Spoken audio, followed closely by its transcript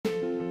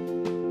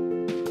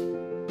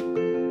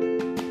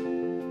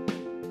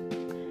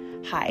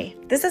Hi,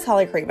 this is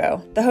Holly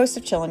Crevo, the host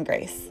of Chill and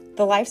Grace,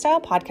 the lifestyle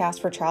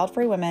podcast for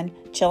child-free women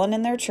chilling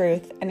in their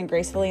truth and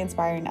gracefully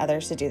inspiring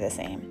others to do the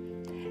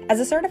same. As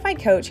a certified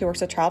coach who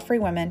works with child-free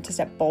women to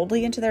step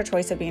boldly into their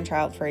choice of being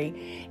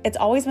child-free, it's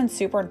always been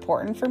super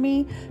important for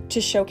me to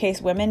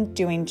showcase women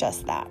doing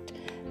just that.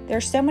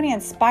 There's so many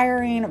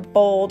inspiring,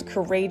 bold,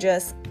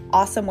 courageous,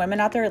 awesome women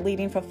out there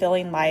leading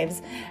fulfilling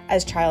lives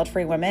as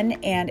child-free women,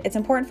 and it's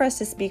important for us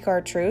to speak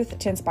our truth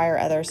to inspire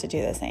others to do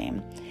the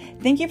same.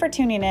 Thank you for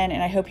tuning in,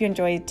 and I hope you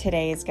enjoyed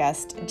today's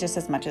guest just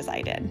as much as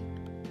I did.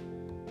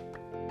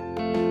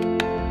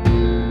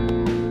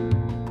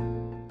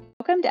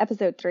 Welcome to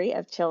episode 3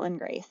 of Chill and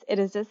Grace. It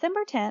is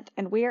December 10th,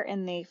 and we are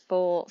in the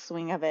full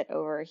swing of it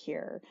over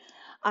here.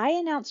 I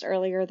announced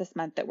earlier this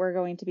month that we're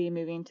going to be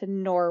moving to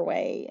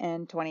Norway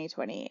in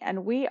 2020,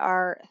 and we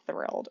are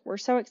thrilled. We're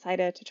so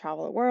excited to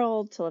travel the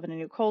world, to live in a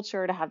new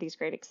culture, to have these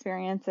great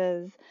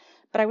experiences.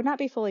 But I would not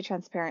be fully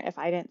transparent if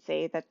I didn't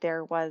say that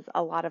there was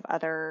a lot of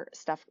other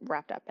stuff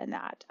wrapped up in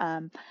that.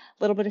 A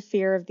little bit of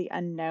fear of the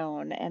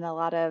unknown and a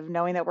lot of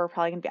knowing that we're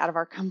probably going to be out of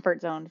our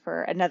comfort zone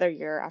for another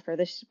year after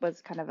this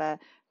was kind of a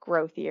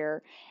growth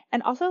year.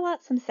 And also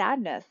some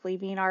sadness,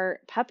 leaving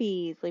our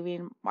puppies,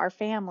 leaving our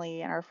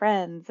family and our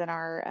friends and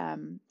our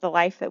the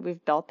life that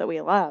we've built that we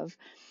love.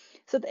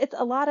 So it's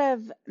a lot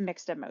of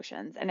mixed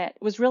emotions, and it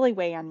was really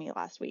weighing on me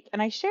last week.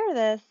 And I share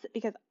this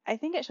because I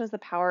think it shows the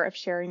power of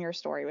sharing your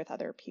story with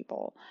other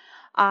people.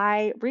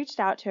 I reached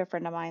out to a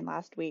friend of mine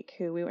last week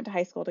who we went to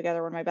high school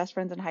together, one of my best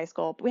friends in high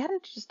school. But we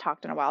hadn't just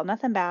talked in a while,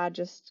 nothing bad,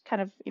 just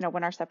kind of,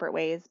 went our separate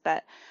ways.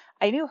 But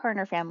I knew her and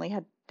her family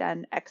had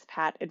done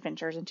expat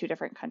adventures in 2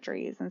 different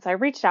countries. And so I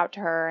reached out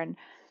to her, and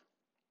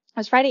it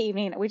was Friday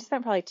evening. We just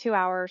spent probably 2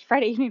 hours,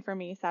 Friday evening for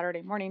me,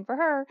 Saturday morning for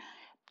her,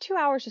 2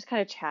 hours just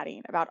kind of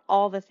chatting about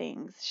all the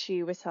things.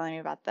 She was telling me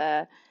about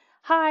the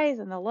highs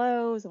and the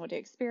lows and what to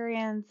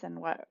experience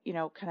and what,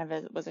 kind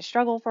of was a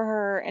struggle for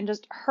her, and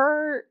just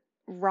her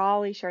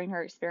rawly sharing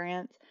her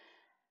experience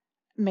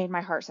made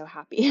my heart so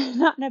happy.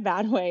 Not in a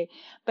bad way,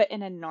 but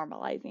in a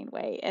normalizing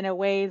way, in a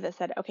way that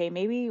said, okay,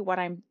 maybe what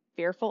I'm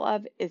fearful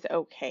of is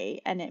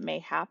okay, and it may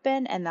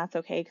happen, and that's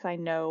okay, because I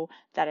know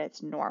that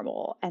it's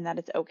normal and that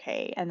it's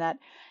okay, and that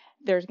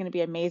there's going to be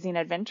amazing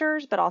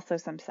adventures, but also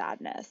some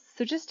sadness.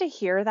 So just to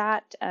hear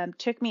that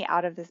took me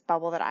out of this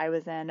bubble that I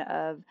was in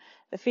of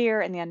the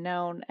fear and the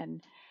unknown,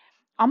 and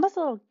almost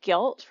a little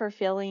guilt for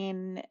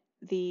feeling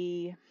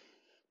the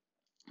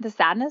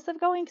sadness of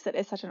going, because it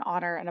is such an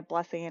honor and a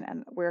blessing,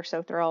 and we're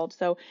so thrilled.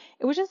 So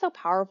it was just so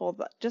powerful.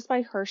 But just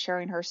by her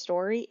sharing her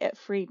story, it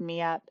freed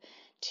me up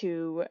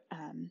to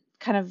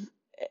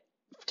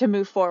to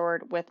move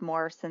forward with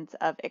more sense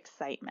of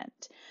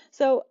excitement.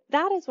 So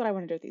that is what I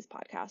want to do with these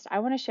podcasts. I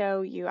want to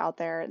show you out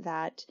there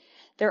that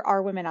there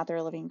are women out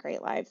there living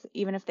great lives,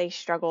 even if they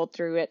struggled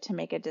through it to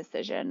make a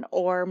decision.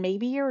 Or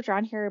maybe you're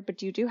drawn here,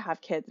 but you do have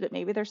kids, but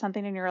maybe there's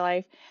something in your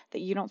life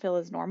that you don't feel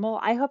is normal.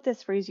 I hope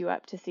this frees you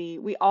up to see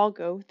we all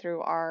go through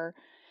our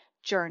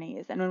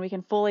journeys, and when we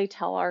can fully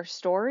tell our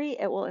story,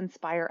 it will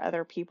inspire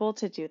other people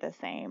to do the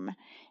same.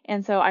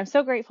 And so I'm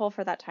so grateful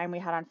for that time we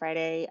had on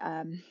Friday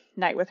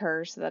night with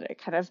her, so that it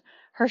kind of,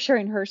 her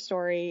sharing her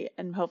story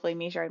and hopefully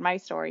me sharing my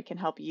story can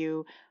help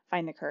you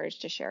find the courage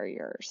to share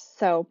yours.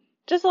 So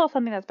just a little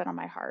something that's been on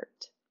my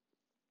heart.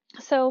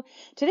 So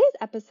today's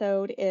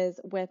episode is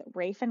with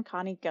Rafe and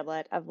Connie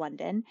Goodlett of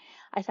London.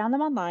 I found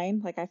them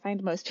online, like I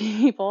find most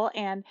people,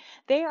 and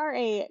they are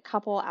a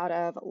couple out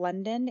of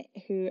London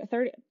who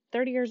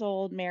 30 years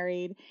old,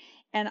 married.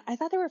 And I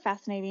thought they were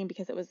fascinating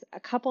because it was a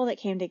couple that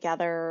came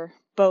together,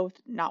 both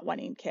not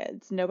wanting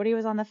kids. Nobody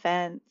was on the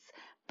fence.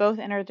 Both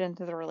entered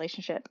into the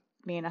relationship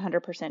being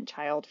 100%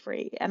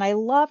 child-free. And I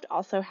loved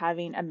also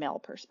having a male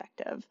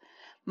perspective.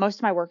 Most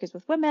of my work is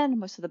with women.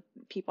 Most of the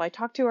people I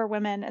talk to are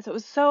women. And so it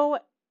was so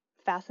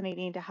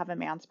fascinating to have a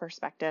man's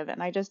perspective,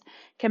 and I just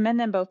commend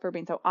them both for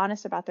being so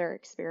honest about their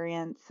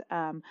experience.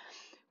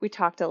 We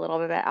talked a little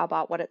bit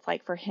about what it's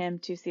like for him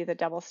to see the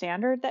double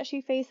standard that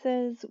she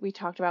faces. We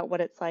talked about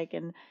what it's like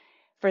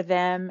for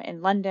them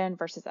in London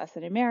versus us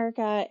in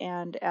America,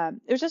 and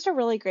it was just a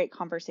really great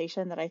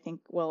conversation that I think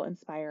will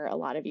inspire a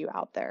lot of you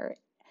out there.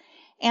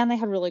 And they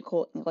had really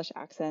cool English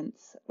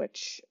accents,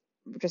 which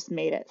just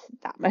made it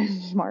that much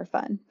more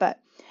fun. But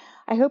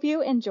I hope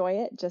you enjoy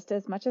it just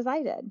as much as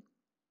I did.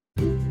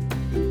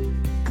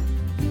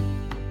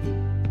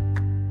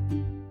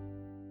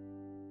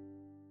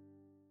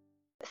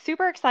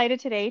 Super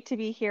excited today to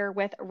be here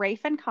with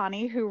Rafe and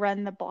Connie, who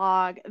run the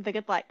blog The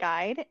Goodlett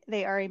Guide.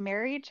 They are a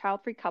married,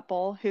 child-free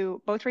couple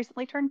who both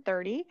recently turned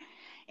 30,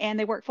 and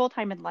they work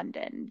full-time in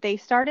London. They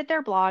started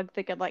their blog,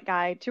 The Goodlett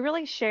Guide, to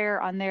really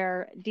share on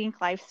their DINK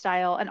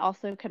lifestyle and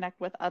also connect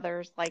with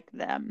others like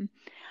them.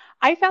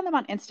 I found them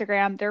on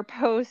Instagram. Their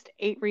post,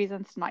 8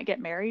 Reasons to Not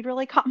Get Married,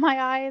 really caught my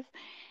eyes.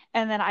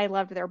 And then I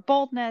loved their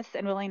boldness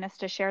and willingness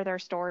to share their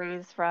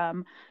stories,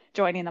 from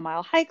joining the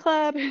Mile High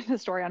Club, the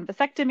story on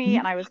vasectomy,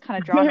 and I was kind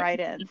of drawn right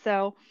in.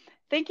 So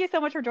thank you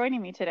so much for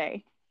joining me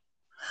today.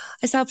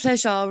 It's our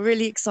pleasure.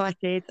 Really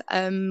excited.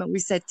 We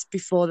said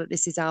before that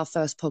this is our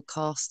first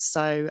podcast,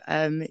 so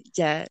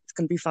yeah, it's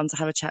going to be fun to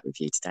have a chat with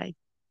you today.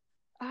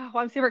 Oh,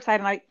 well, I'm super excited.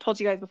 And I told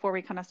you guys before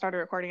we kind of started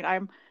recording,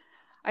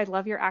 I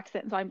love your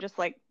accent, so I'm just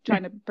like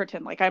trying to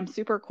pretend like I'm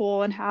super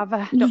cool and have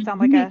don't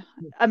sound like a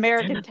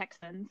American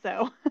Texan.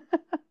 So,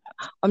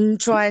 I'm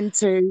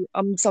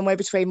somewhere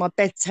between my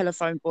bed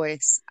telephone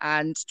voice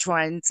and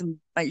trying to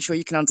make sure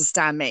you can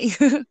understand me.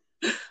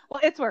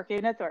 well, it's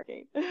working. It's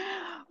working.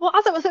 Well,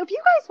 awesome. So, if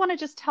you guys want to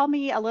just tell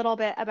me a little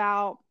bit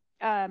about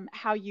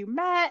how you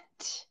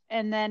met,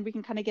 and then we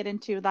can kind of get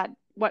into that,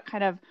 what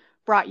kind of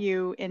brought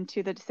you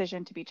into the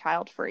decision to be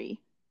child free.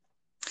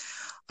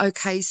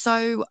 Okay,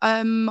 so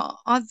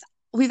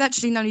we've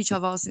actually known each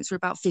other since we're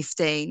about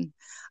 15.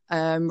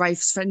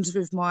 Rafe's friends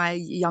with my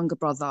younger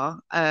brother,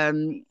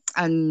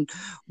 and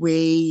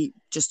we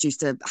just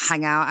used to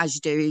hang out as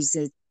you do.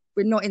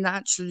 We're not in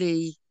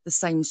actually the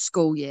same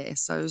school year,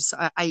 so it's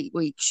 8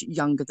 weeks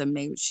younger than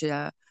me, which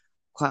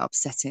quite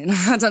upsetting.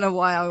 I don't know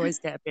why I always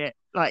get a bit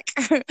like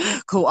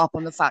caught up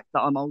on the fact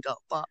that I'm older,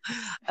 but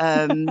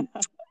um,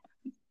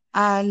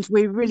 and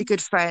we're really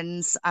good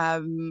friends.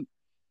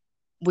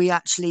 We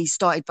actually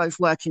started both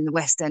working in the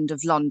West End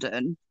of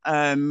London,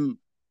 and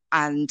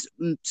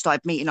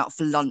started meeting up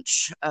for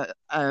lunch a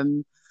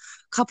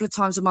couple of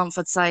times a month,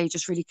 I'd say,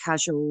 just really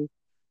casual.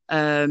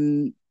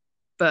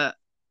 But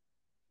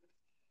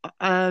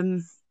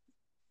um,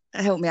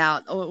 help me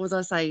out. What was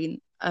I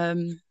saying?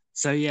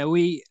 So yeah,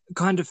 we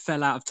kind of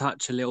fell out of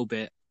touch a little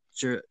bit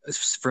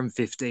from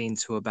 15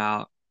 to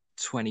about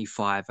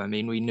 25. I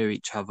mean, we knew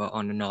each other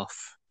on and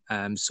off,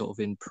 sort of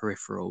in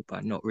peripheral,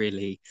 but not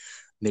really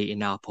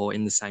meeting up or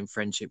in the same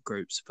friendship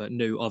groups, but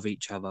knew of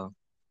each other.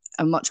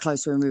 And much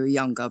closer when we were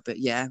younger, but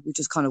yeah, we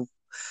just kind of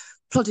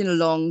plodding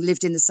along,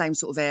 lived in the same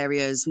sort of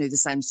areas, knew the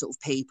same sort of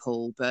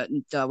people, but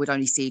we'd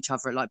only see each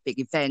other at like big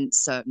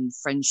events, certain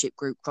friendship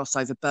group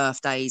crossover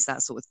birthdays,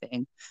 that sort of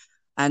thing.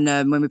 And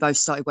when we both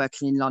started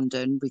working in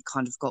London, we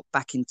kind of got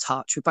back in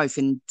touch. We're both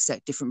in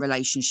different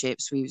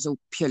relationships. We was all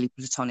purely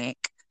platonic.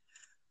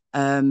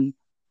 And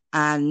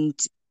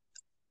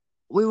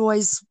we were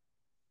always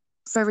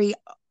very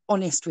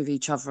honest with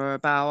each other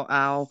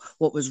about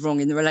what was wrong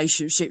in the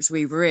relationships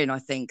we were in. I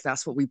think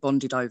that's what we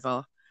bonded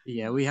over.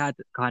 Yeah, we had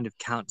kind of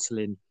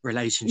counselling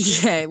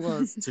relationship. Yeah, it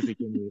was. To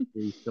begin with.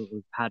 We sort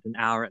of had an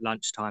hour at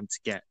lunchtime to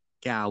get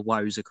our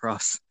woes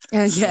across.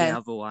 Yeah. The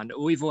other one,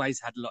 we've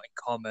always had a lot in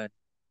common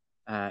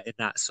in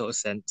that sort of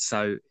sense.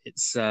 So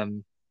it's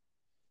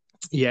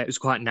yeah, it was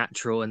quite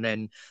natural. And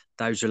then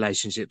those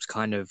relationships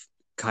kind of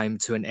came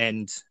to an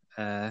end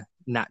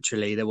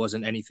naturally. There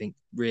wasn't anything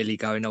really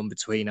going on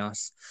between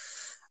us.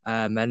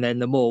 And then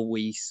the more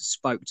we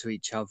spoke to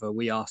each other,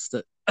 we asked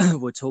that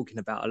we're talking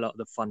about a lot of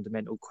the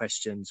fundamental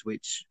questions,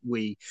 which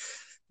we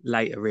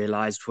later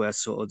realized were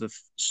sort of the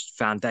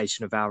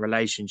foundation of our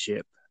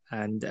relationship.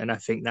 And I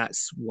think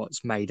that's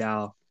what's made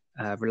our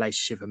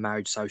relationship and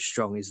marriage so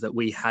strong, is that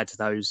we had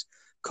those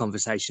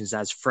conversations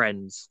as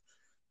friends,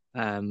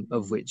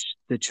 of which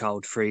the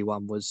child-free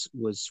one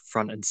was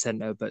front and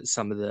center, but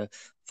some of the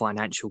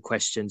financial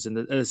questions and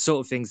the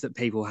sort of things that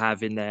people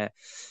have in there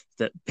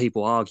that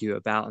people argue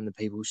about and that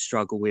people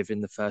struggle with in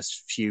the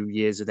first few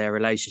years of their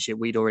relationship,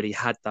 we'd already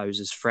had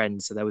those as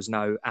friends, so there was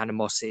no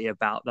animosity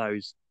about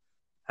those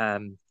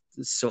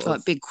sort like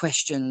of big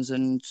questions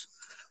and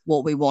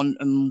what we want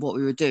and what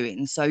we were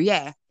doing. So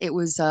yeah, it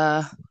was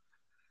a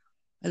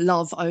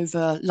love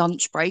over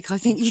lunch break, I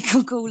think you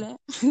can call it.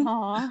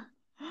 Aw,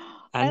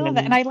 I and love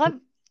it. And then I love,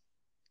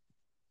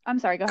 I'm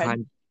sorry, go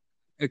ahead.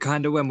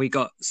 kind of when we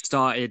got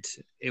started,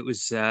 it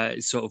was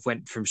it sort of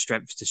went from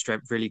strength to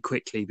strength really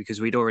quickly, because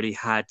we'd already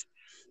had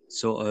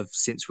sort of,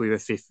 since we were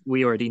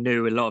we already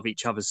knew a lot of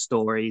each other's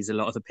stories, a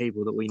lot of the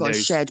people that we Got knew.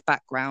 a shared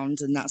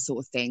background and that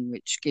sort of thing,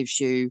 which gives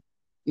you're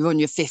on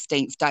your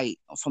 15th date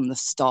from the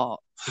start.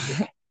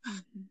 Mhm.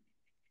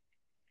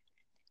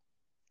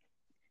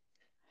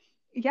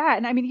 Yeah,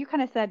 and I mean, you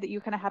kind of said that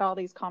you kind of had all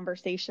these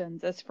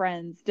conversations as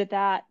friends. Did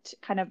that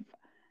kind of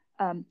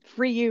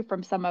free you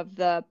from some of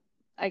the,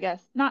 I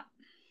guess, not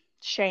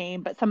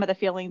shame, but some of the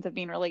feelings of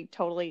being really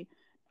totally,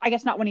 I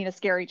guess, not wanting to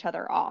scare each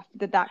other off?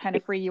 Did that kind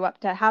of free you up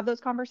to have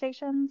those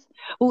conversations?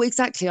 Well,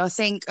 exactly. I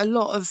think a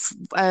lot of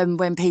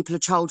when people are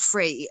child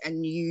free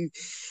and you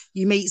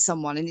meet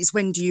someone, and it's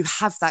when do you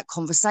have that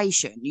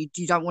conversation?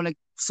 You don't want to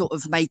sort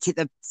of make it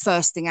the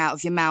first thing out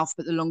of your mouth,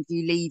 but the longer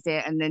you leave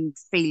it, and then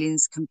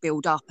feelings can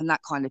build up and that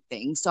kind of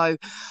thing. So,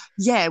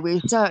 yeah, we're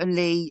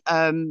certainly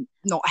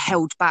not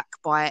held back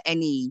by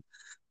any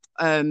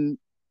um,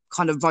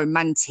 kind of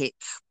romantic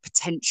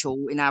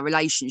potential in our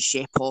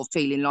relationship, or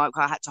feeling like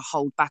I had to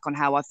hold back on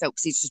how I felt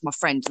because he's just my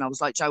friend. And I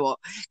was like, Joe, what?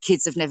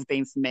 Kids have never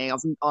been for me.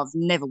 I've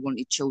never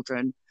wanted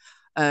children.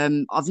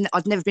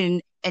 I've never been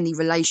in any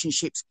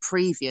relationships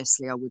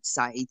previously, I would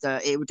say,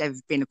 that it would ever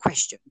been a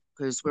question,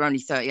 because we're only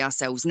 30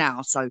 ourselves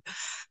now. So,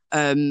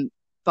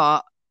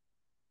 but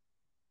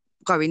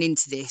going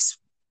into this,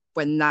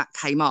 when that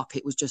came up,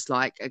 it was just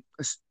like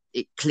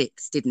it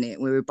clicked, didn't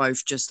it? We were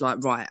both just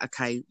like, right,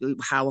 okay,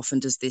 how often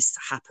does this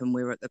happen?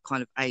 We're at the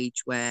kind of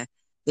age where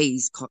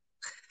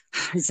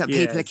so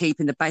people Yeah. are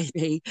keeping the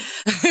baby.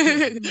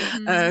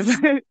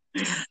 Mhm.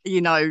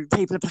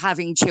 People are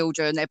having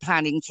children, they're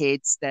planning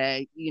kids,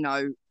 they're,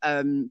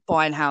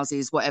 buying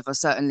houses, whatever,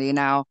 certainly in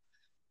our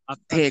I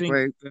peer think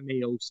group. for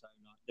me also,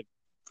 like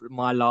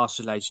my last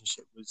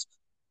relationship was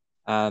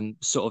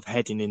sort of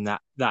heading in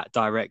that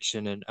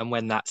direction, and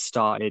when that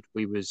started,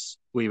 we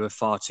were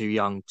far too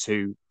young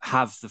to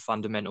have the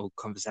fundamental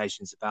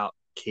conversations about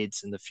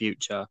kids and the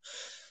future.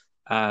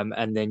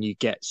 And then you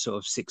get sort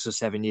of 6 or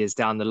 7 years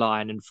down the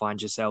line and find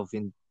yourselves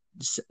in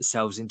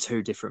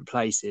two different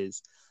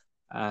places.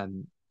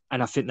 And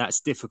I think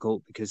that's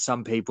difficult because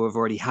some people have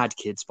already had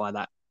kids by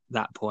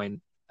that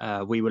point.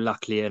 We were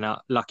lucky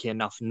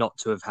enough not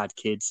to have had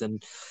kids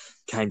and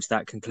came to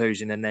that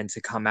conclusion, and then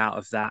to come out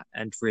of that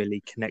and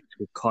really connect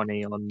with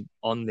Connie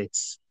on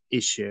this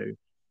issue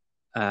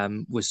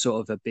was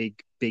sort of a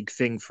big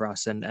thing for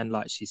us. And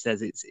like she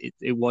says,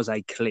 it was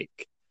a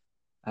click.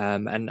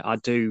 And I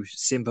do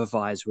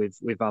sympathise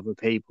with other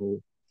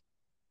people.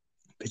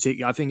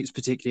 Particularly, I think it's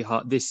particularly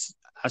hard. This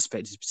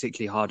aspect is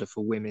particularly harder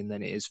for women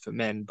than it is for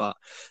men. But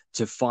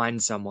to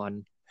find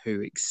someone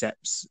who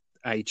accepts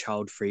a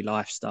child-free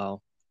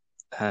lifestyle,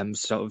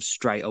 sort of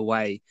straight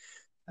away,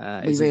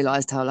 We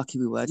realised how lucky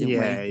we were, didn't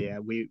we? Yeah.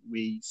 We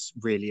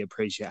really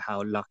appreciate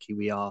how lucky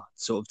we are,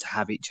 sort of, to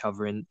have each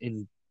other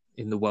in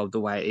the world the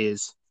way it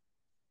is.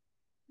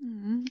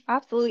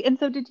 Absolutely. And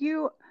so did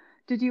you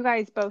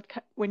guys both,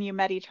 when you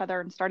met each other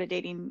and started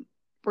dating,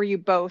 were you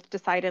both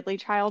decidedly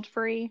child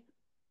free?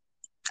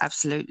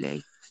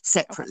 Absolutely.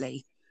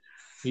 Separately.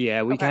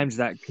 Yeah, we Okay. came to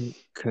that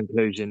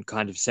conclusion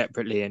kind of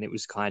separately, and it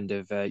was kind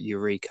of a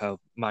eureka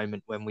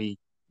moment when we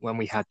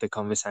had the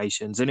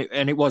conversations, and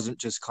it wasn't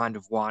just kind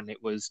of one;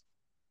 it was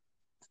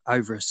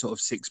over a sort of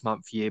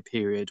 6-month-year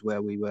period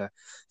where we were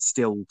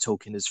still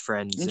talking as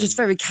friends, and just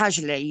very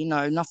casually,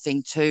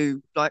 nothing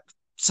too like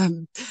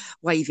some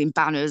waving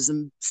banners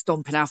and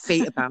stomping our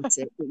feet about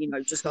it, but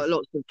just like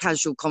lots of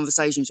casual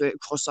conversations where it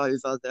cross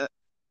over that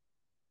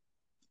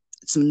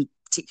some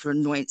particular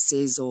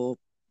annoyances or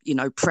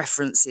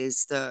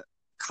preferences that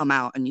come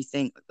out, and you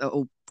think that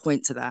all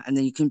point to that, and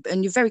then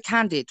you're very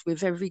candid. We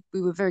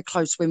were very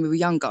close when we were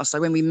younger, so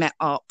when we met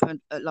up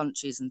at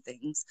lunches and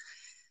things,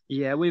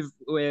 yeah, we're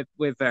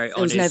very honest.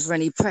 There was never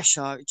any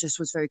pressure. It just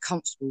was very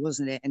comfortable,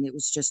 wasn't it? And it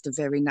was just a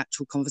very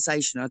natural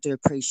conversation. I do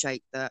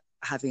appreciate that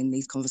having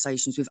these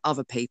conversations with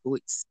other people,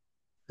 it's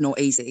not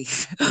easy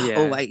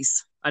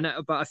always. And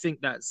but I think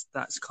that's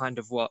kind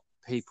of what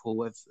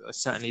people have,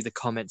 certainly the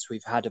comments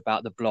we've had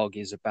about the blog,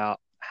 is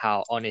about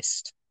how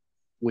honest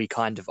we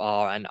kind of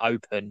are and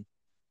open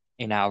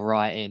in our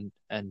writing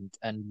and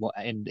what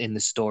in the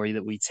story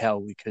that we tell,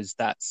 because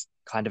that's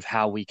kind of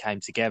how we came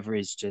together,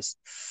 is just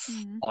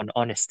on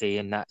honesty,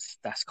 and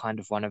that's kind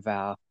of one of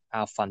our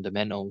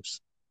fundamentals.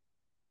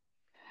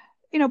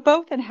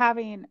 Both in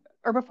having,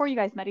 or before you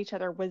guys met each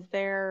other, was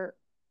there,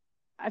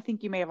 I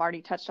think you may have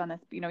already touched on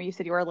this, you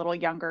said you were a little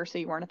younger, so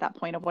you weren't at that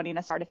point of wanting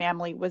to start a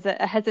family. Was it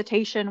a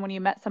hesitation when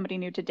you met somebody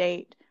new to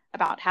date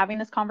about having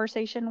this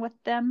conversation with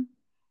them?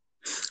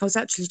 I was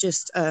actually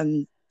just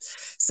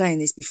saying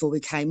this before we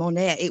came on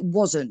air. It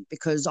wasn't,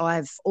 because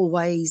I've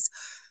always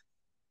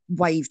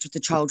waved the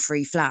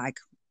child-free flag.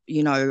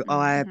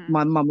 My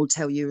mum will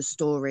tell you a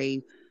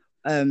story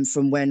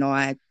from when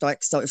I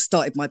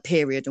started my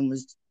period and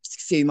was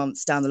a few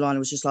months down the line. I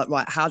was just like,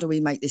 right, how do we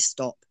make this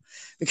stop?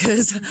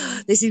 Because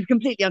this is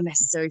completely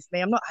unnecessary for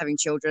me. I'm not having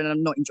children and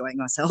I'm not enjoying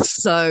myself.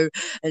 So,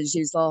 and she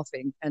was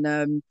laughing.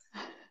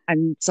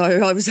 And so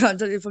I was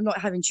like, if I'm not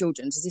having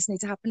children, does this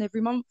need to happen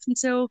every month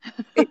until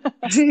it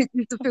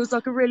feels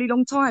like a really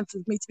long time for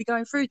me to be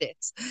going through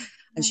this?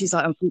 And she's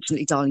like,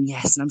 unfortunately, darling,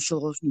 yes. And I'm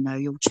sure,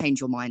 you'll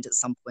change your mind at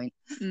some point.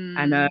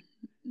 And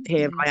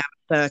here I am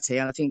 30,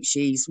 and I think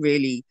she's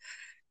really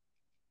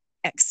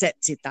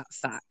accepted that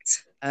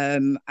fact.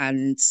 And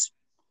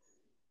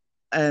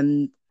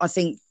I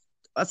think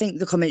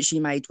the comment she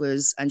made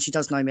was, and she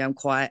does know me, I'm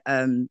quite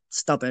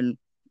stubborn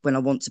when I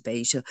want to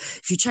be.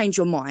 If you change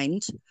your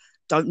mind,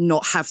 don't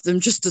not have them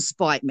just to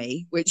spite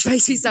me, which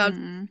basically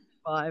sounds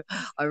I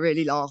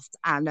really laughed.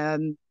 And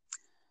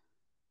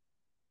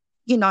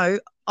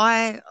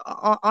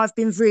I've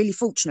been really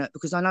fortunate,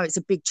 because I know it's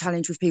a big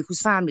challenge with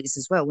people's families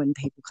as well when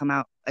people come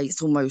out.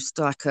 It's almost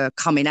like a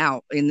coming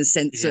out in the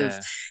sense of,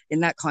 in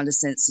that kind of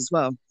sense as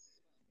well.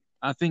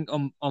 I think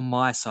on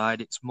my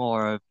side, it's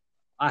more of,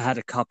 I had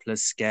a couple of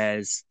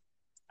scares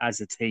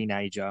as a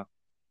teenager,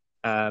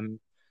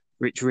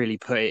 which really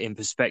put it in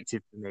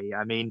perspective for me.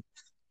 I mean,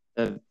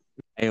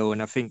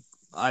 and I think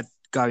I'd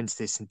go into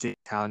this in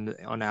detail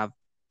when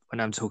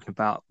I'm talking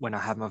about when I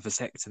had my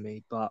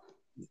vasectomy, but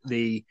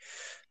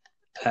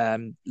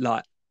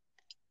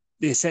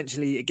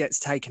essentially it gets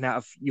taken out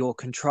of your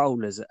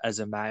control as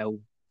a male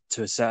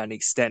to a certain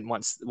extent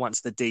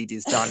once the deed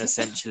is done,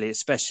 essentially,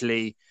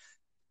 especially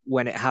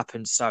when it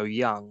happens so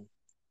young,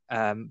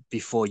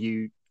 before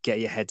you get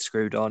your head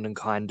screwed on and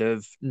kind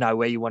of know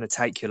where you want to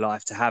take your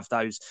life, to have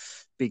those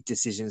big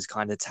decisions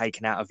kind of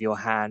taken out of your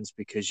hands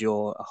because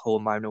you're a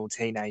hormonal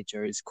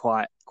teenager is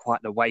quite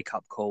the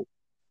wake-up call.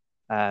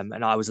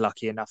 And I was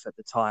lucky enough at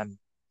the time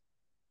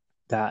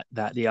that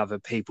the other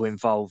people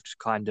involved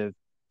kind of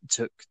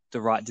took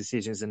the right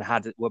decisions and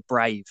were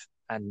brave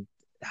and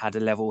had a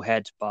level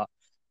head. But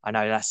I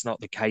know that's not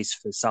the case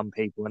for some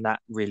people, and that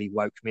really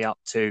woke me up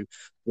to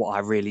what I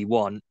really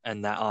want,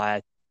 and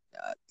that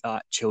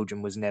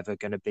children was never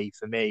going to be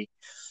for me.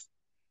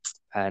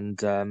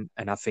 And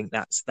I think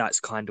that's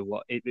kind of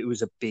what it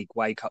was, a big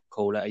wake up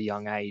call at a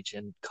young age,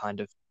 and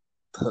kind of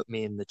put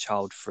me in the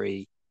child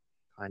free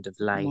kind of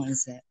lane.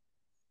 mindset.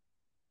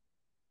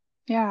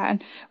 Yeah,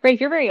 and Rafe,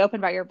 you're very open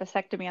about your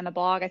vasectomy on the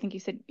blog. I think you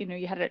said,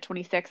 you had it at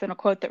 26, and a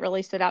quote that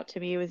really stood out to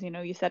me was,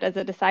 you said, as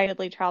a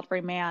decidedly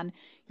child-free man,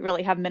 you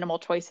really have minimal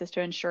choices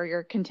to ensure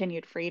your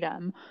continued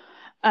freedom.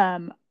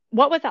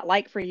 What was that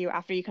like for you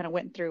after you kind of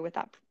went through with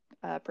that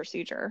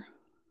procedure?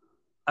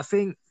 I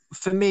think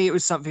for me, it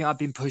was something I've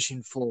been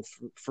pushing for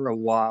a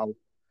while.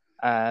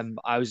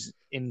 I was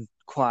in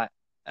quite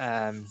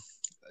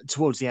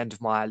towards the end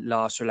of my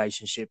last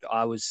relationship.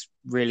 I was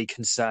really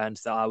concerned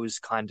that I was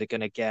kind of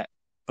going to get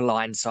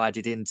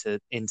blindsided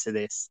into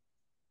this.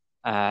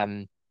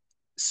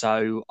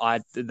 So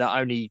the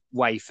only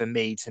way for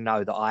me to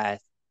know that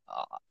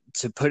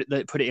to put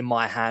it in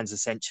my hands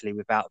essentially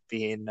without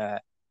being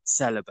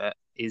celibate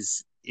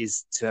is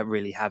to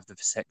really have the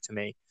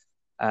vasectomy.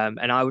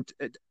 And I would,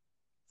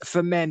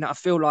 for men, I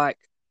feel like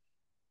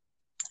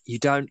you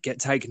don't get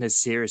taken as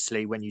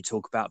seriously when you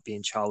talk about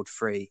being child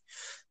free,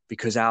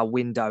 because our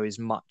window is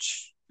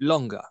much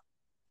longer.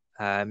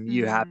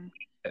 You have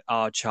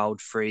are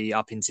child free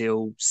up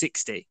until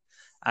 60,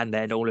 and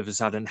then all of a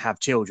sudden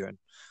have children.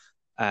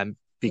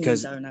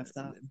 Because don't have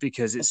that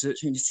because it's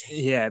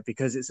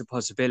because it's a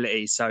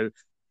possibility. So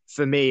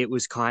for me, it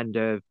was kind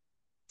of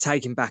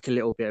taking back a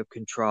little bit of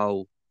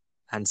control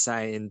and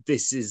saying,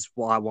 this is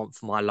what I want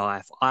for my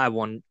life. I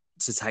want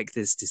to take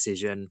this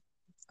decision.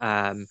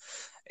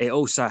 It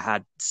also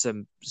had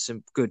some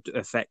good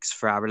effects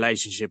for our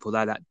relationship,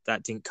 although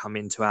that didn't come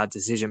into our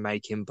decision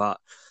making. But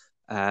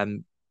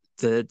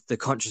the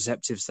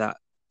contraceptives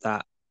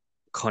that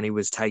Connie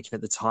was taking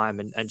at the time,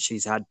 and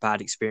she's had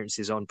bad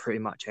experiences on pretty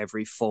much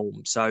every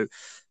form. So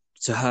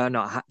to her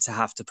not to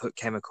have to put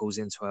chemicals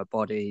into her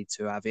body,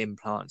 to have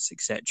implants,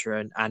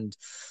 etc., and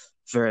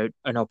for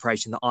an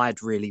operation that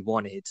I'd really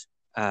wanted,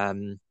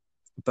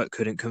 but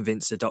couldn't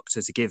convince the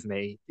doctor to give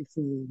me.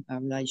 Before our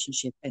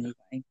relationship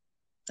anyway,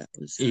 that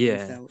was how we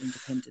felt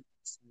independent.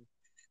 So,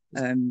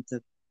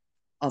 the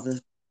other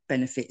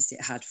benefits it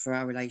had for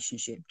our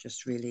relationship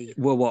just really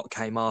what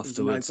came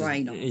afterwards.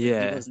 No-brainer,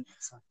 really, wasn't it?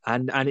 So.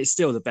 And it's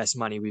still the best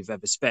money we've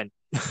ever spent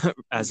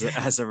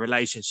as a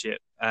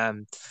relationship.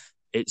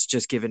 It's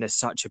just given us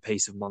such a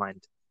peace of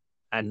mind.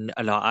 And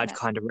I'd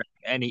kind of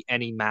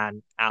any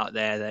man out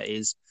there that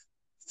is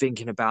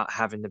thinking about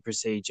having the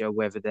procedure,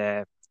 whether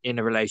they're in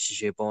a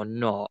relationship or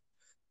not,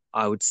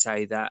 I would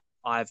say that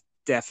I've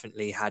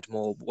definitely had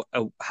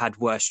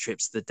worse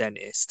trips to the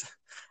dentist,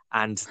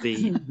 and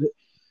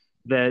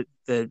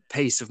the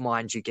peace of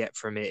mind you get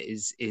from it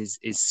is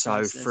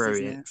so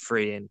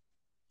freeing.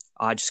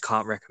 I just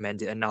can't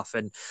recommend it enough.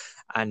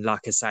 And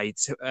like I say,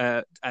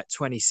 at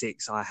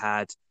 26, I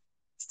had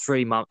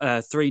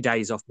 3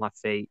 days off my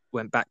feet,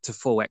 went back to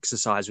full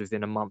exercise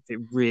within a month. It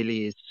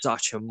really is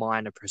such a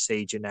minor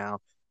procedure now.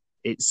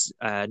 It's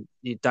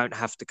you don't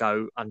have to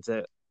go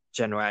under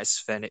general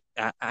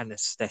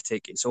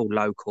anesthetic. It's all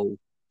local.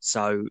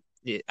 So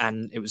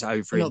and it was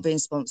over. We're not being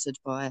sponsored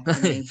by. And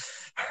it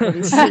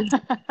was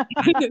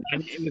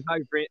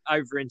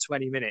over in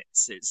 20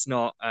 minutes. It's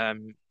not.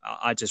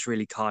 I just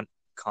really can't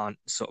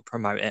sort of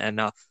promote it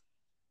enough.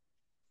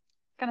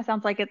 Kind of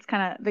sounds like it's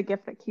kind of the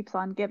gift that keeps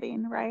on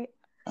giving, right?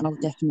 Oh,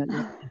 definitely.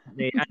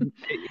 And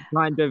it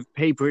kind of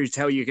people who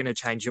tell you're going to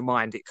change your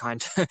mind, it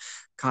kind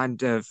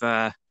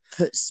of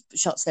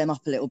shuts them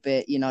up a little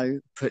bit,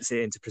 puts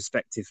it into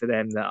perspective for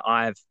them that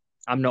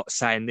I'm not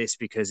saying this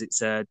because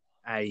it's a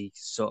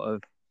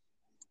sort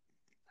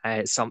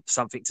of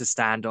something to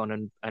stand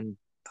on and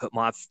put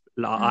my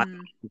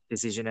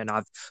decision, and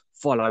I've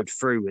followed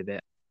through with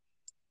it.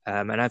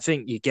 And I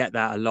think you get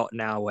that a lot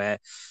now, where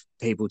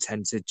people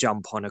tend to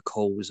jump on a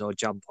cause or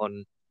jump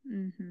on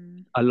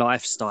a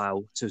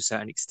lifestyle to a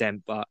certain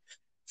extent, but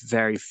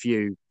very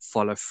few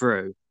follow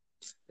through.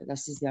 But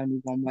this is the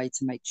only one way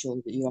to make sure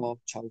that you are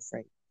child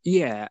free.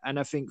 Yeah, and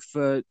I think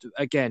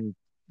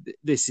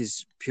this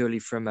is purely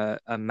from a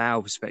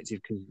male perspective,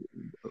 because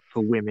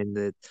for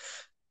women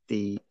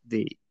the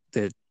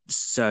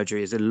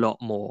surgery is a lot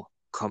more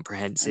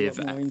comprehensive,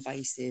 a lot more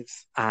invasive,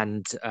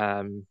 and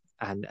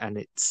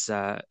it's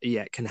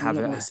it can have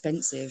a lot more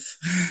expensive,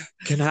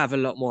 can have a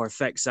lot more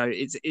effect. So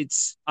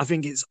it's I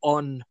think it's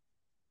on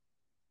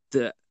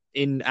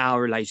in our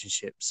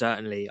relationship,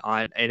 certainly.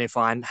 If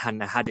I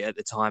hadn't had it at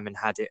the time and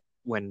had it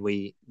when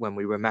we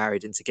were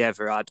married and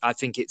together, I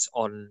think it's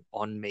on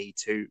me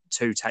to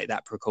take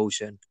that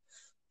precaution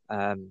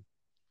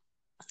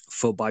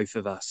for both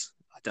of us.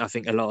 I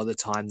think a lot of the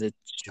time the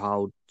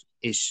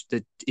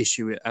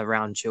issue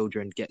around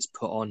children gets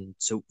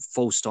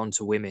forced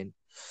onto women,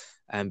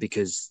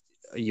 because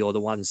you're the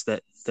ones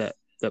that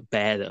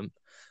bear them.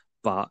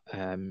 but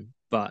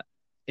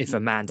if a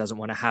man doesn't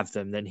want to have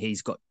them, then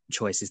he's got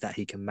choices that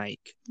he can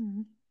make.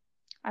 Mhm.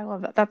 I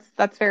love that.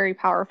 That's very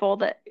powerful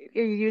that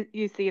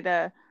you see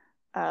the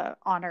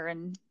honor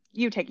in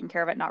you taking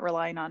care of it, not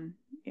relying on,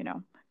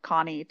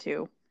 Connie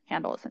to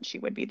handle it since she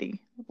would be the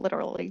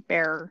literally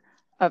bearer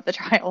of the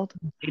child.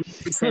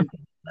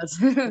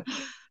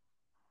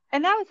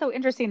 And that was so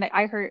interesting that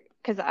I heard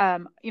because I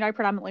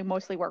predominantly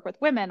mostly work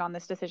with women on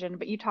this decision,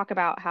 but you talk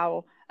about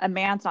how a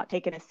man's not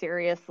taken as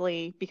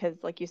seriously because,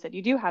 like you said,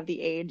 you do have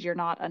the age, you're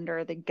not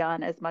under the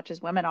gun as much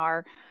as women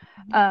are.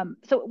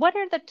 So what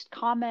are the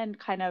common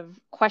kind of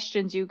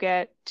questions you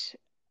get,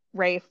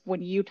 Rafe,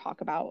 when you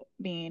talk about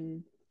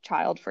being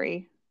child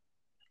free?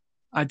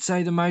 I'd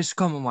say the most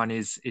common one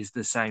is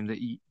the same,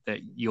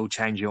 that you'll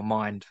change your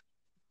mind.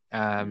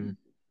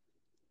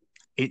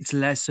 It's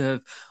less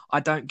of,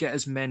 I don't get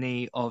as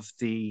many of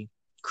the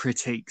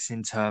critiques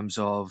in terms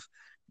of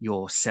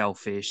you're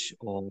selfish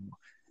or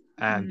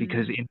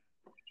because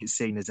it's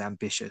seen as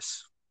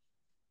ambitious.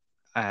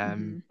 A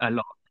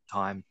lot of the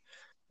time,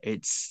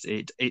 it's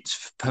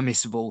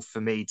permissible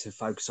for me to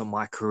focus on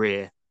my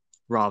career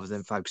rather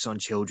than focus on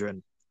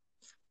children,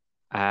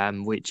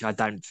 which I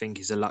don't think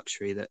is a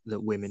luxury that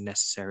women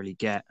necessarily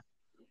get.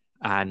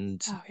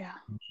 And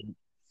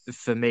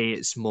for me,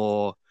 it's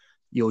more,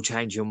 you'll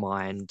change your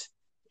mind.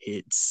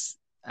 It's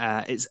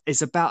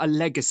about a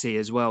legacy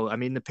as well. I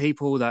mean, the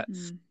people that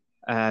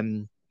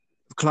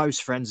close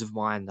friends of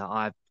mine that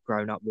I've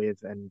grown up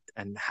with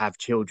and have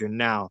children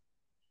now,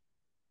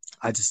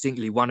 I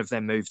distinctly, one of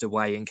them moved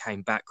away and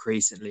came back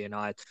recently, and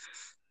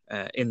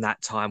in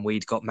that time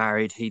we'd got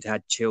married, he'd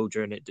had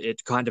children.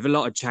 It kind of, a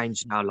lot had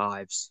changed in our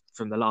lives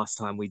from the last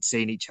time we'd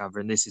seen each other,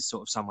 and this is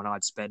sort of someone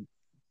I'd spent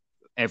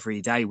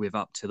every day with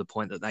up to the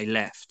point that they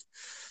left.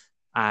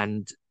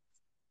 And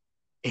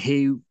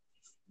he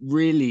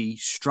really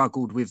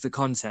struggled with the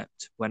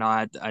concept when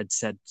I'd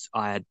said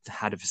I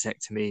had a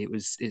vasectomy.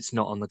 It's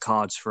not on the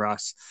cards for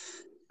us.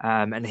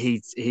 And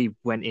he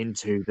went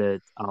into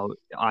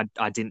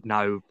I didn't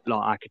know,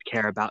 like, I could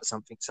care about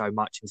something so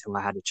much until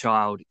I had a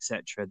child,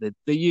 etc.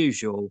 The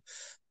usual,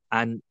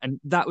 and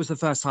that was the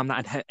first time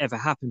that had ever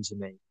happened to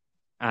me.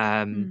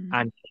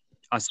 And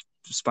I've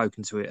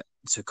spoken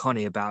to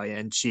Connie about it,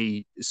 and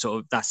she sort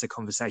of, that's a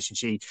conversation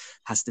she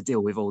has to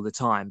deal with all the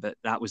time. But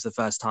that was the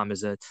first time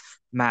as a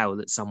male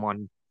that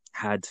someone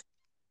had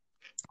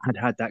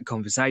that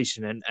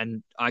conversation,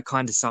 and I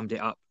kind of summed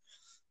it up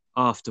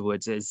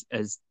afterwards as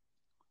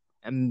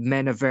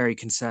men are very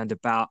concerned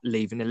about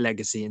leaving a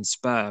legacy in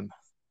sperm,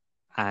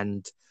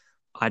 and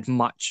I'd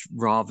much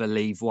rather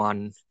leave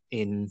one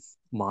in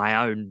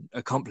my own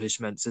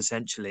accomplishments,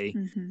 essentially,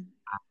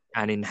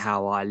 and in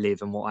how I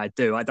live and what I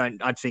do.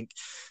 I think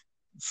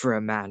for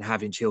a man,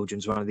 having children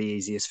is one of the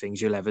easiest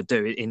things you'll ever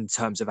do in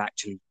terms of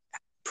actually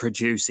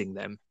producing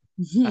them.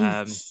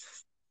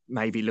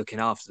 Maybe looking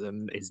after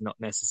them is not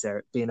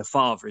necessary. Being a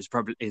father is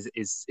probably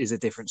is a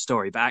different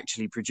story, but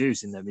actually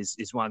producing them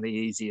is one of the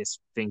easiest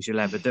things you'll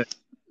ever do.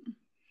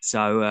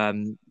 So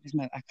there's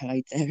no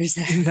accolade there, is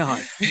there?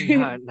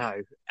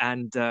 No.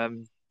 And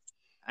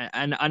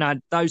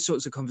those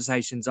sorts of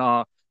conversations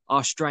are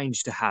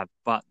strange to have,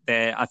 but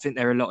I think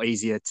they're a lot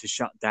easier to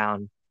shut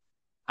down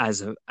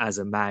as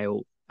a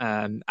male.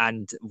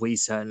 And we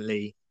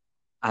certainly,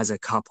 as a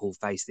couple,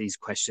 face these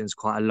questions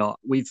quite a lot.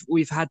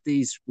 We've had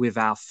these with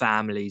our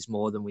families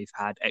more than we've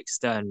had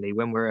externally.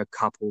 When we're a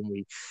couple and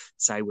we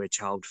say we're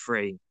child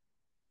free,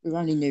 we're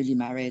only newly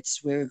married,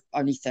 we're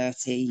only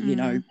 30, you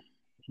know,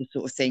 you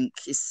sort of think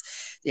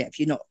if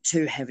you're not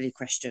too heavily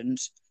questioned,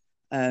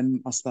 I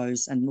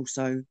suppose, and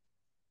also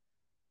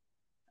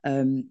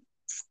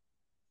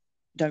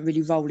don't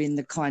really roll in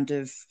the kind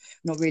of,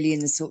 not really in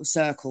the sort of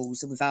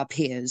circles with our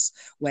peers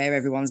where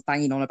everyone's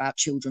banging on about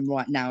children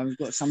right now. We've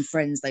got some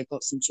friends, they've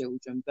got some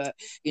children, but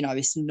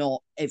it's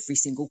not every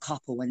single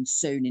couple, and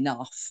soon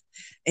enough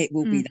it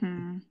will be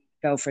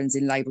girlfriends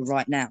in labour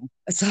right now.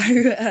 So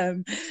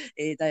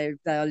they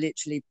are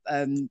literally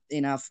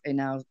in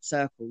our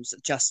circles.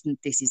 Just,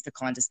 this is the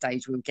kind of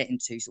stage we'll get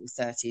into, sort of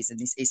 30s, and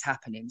this is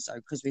happening. So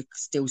because we're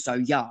still so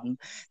young,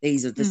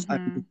 these are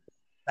the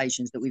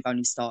conversations that we've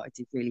only started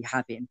really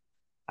having.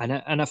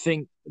 And I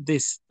think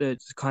that's the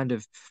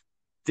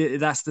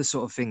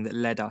sort of thing that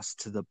led us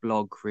to the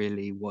blog,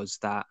 really, was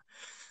that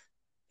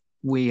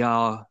we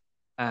are,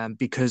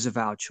 because of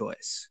our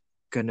choice,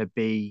 going to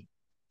be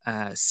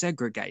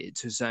segregated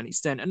to a certain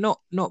extent, and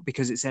not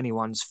because it's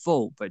anyone's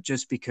fault, but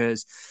just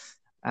because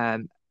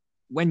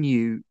when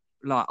you,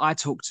 like, I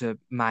talk to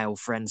male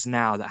friends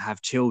now that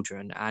have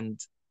children, and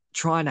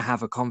trying to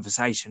have a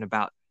conversation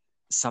about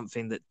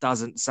something that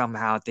doesn't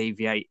somehow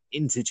deviate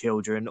into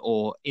children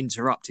or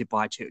interrupted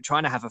by children,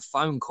 trying to have a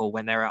phone call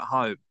when they're at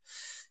home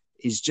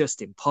is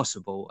just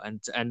impossible.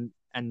 And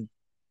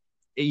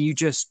you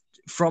just,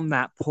 from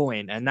that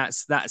point, and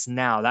that's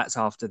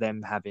after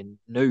them having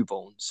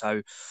newborn,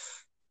 so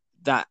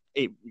that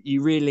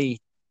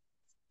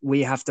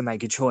we have to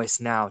make a choice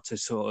now to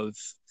sort of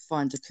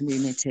find a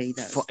community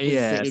that we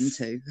fit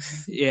into.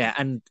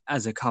 And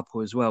as a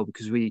couple as well,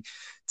 because we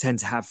tend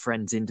to have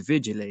friends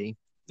individually,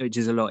 which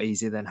is a lot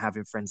easier than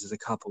having friends as a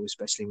couple,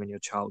 especially when you're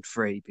child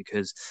free.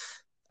 Because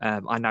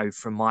I know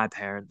from my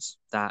parents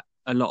that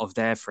a lot of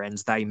their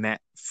friends they met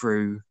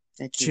through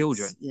Their kids,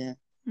 children. yeah.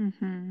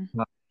 Mm-hmm.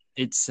 But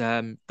it's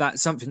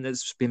that's something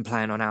that's been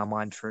playing on our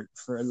mind for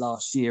the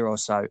last year or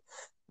so,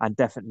 and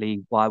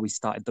definitely why we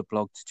started the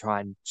blog, to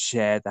try and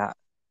share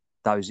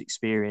those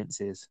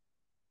experiences.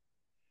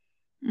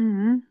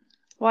 Mm-hmm.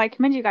 Well, I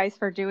commend you guys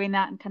for doing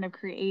that and kind of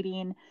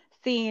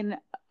seeing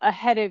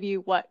ahead of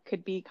you what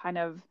could be kind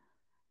of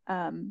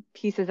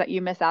pieces that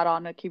you miss out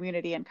on in a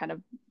community and kind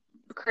of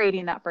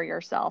creating that for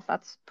yourself.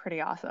 That's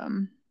pretty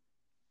awesome.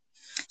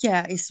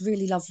 Yeah, it's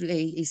really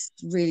lovely. It's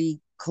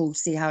really cool to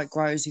see how it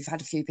grows. We've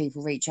had a few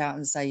people reach out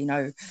and say,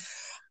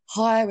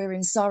 hi, we're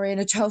in Surrey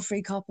and a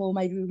child-free couple.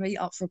 Maybe we meet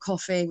up for a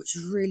coffee, which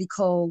is really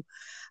cool.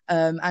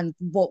 And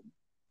what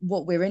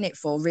we're in it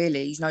for,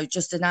 really,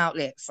 just an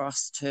outlet for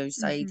us to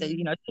say that, this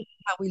is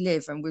how we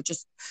live, and we're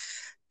just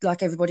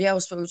like everybody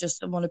else, but we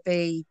just want to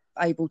be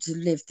able to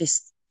live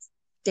this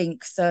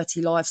dink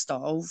 30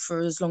 lifestyle for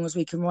as long as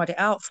we can ride it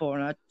out for.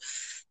 And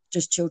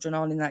children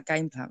aren't in that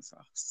game plan for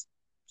us.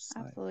 So.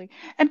 Absolutely.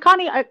 And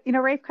Connie,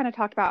 Rafe kind of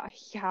talked about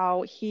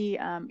how he,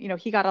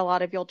 he got a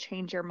lot of "you'll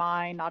change your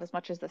mind," not as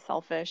much as the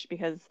selfish,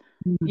 because,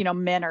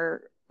 men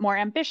are more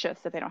ambitious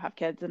if they don't have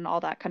kids and all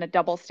that kind of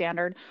double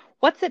standard.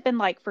 What's it been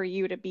like for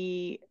you to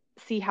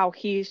see how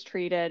he's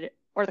treated,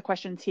 or the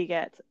questions he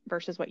gets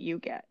versus what you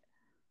get?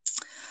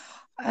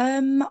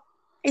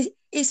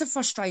 It's a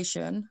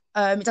frustration.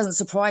 It doesn't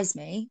surprise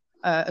me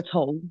at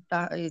all.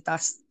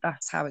 That's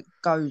how it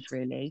goes,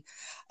 really.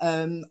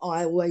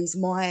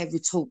 My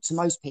retort to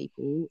most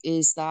people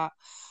is that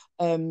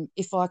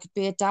if I could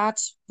be a dad,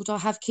 would I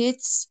have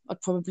kids?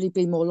 I'd probably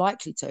be more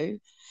likely to.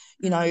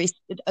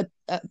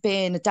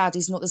 Being a dad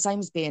is not the same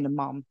as being a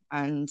mum,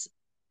 and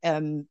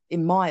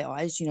in my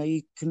eyes,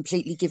 you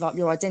completely give up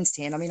your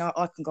identity. And I mean,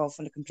 I can go off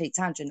on a complete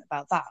tangent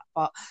about that,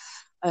 but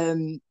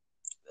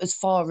as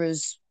far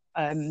as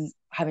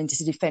having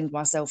to defend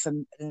myself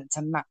and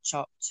to match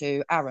up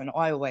to Aaron,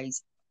 I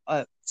always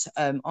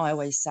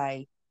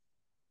say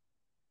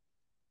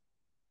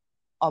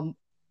I'm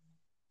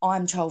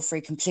child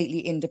free completely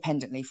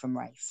independently from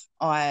Rafe.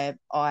 I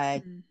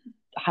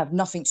have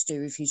nothing to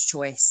do with his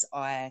choice.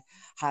 I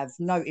have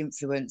no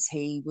influence.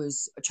 He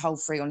was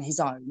child free on his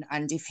own,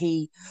 and if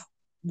he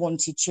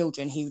wanted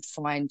children, he would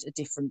find a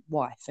different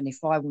wife, and if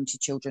I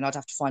wanted children, I'd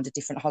have to find a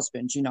different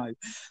husband.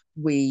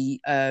 We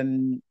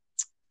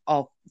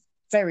are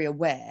very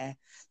aware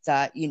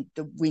that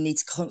we need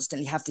to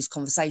constantly have this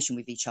conversation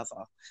with each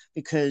other,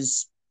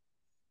 because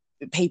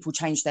people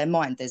change their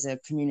mind. There's a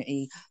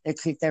community,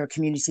 there are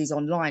communities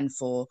online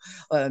for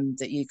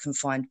that you can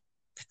find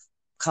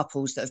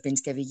couples that have been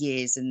together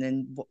years, and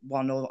then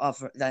one or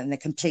other, and they're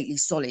completely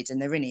solid and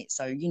they're in it.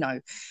 So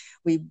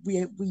we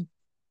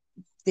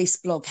this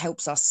blog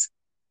helps us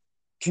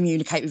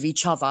communicate with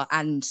each other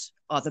and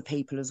other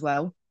people as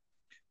well.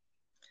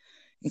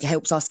 It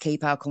helps us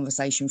keep our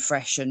conversation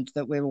fresh, and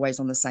that we're always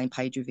on the same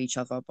page with each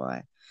other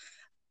by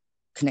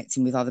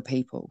connecting with other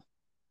people.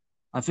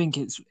 I think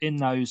it's in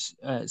those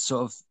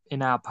sort of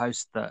in our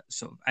post that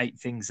sort of 8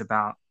 things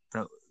about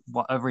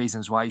what are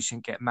reasons why you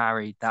shouldn't get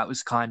married. That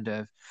was kind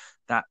of,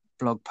 that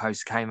blog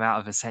post came out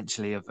of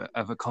essentially of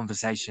a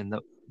conversation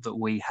that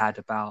we had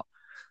about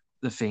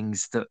the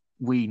things that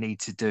we need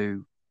to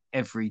do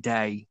every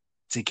day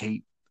to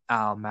keep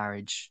our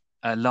marriage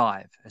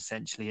alive,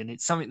 essentially. And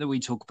it's something that we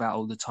talk about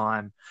all the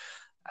time,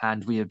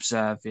 and we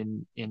observe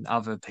in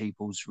other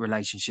people's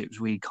relationships.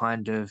 We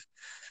kind of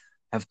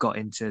have got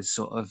into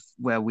sort of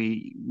where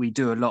we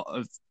do a lot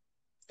of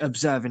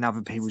observing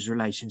other people's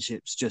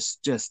relationships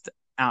just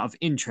out of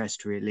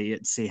interest, really,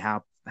 to see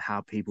how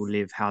people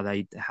live, how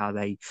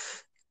they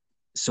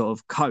sort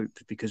of cope,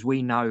 because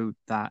we know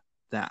that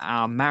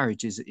our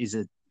marriage is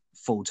a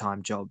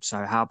full-time job.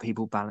 So how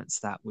people balance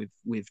that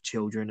with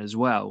children as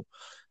well,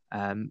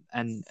 and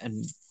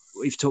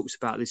we've talked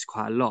about this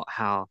quite a lot,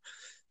 how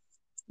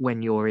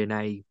when you're in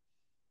a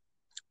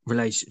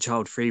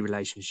child-free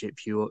relationship,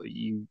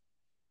 you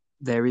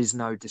there is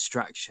no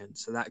distraction,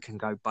 so that can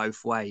go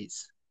both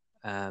ways.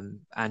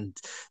 And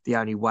the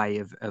only way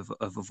of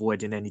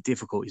avoiding any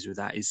difficulties with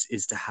that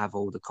is to have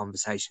all the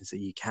conversations that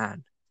you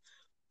can.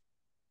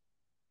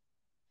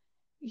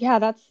 Yeah,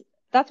 that's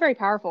very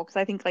powerful, because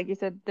I think, like you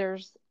said,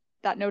 there's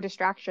that no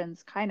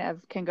distractions kind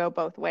of can go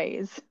both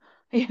ways.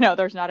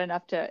 There's not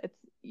enough it's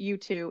you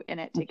two in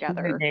it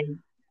together. Absolutely.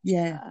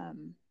 Yeah.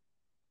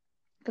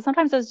 Because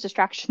sometimes those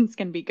distractions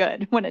can be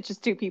good when it's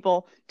just 2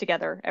 people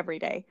together every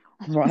day.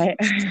 Right.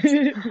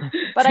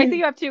 But I see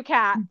you have 2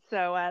 cats,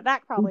 so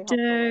that probably helps a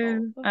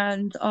little.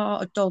 And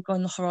a dog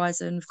on the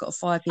horizon. We've got a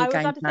 5-year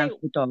game plan for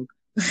the dog.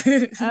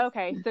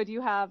 Okay, so do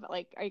you have,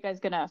 are you guys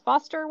gonna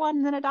foster one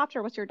and then adopt,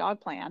 or what's your dog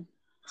plan?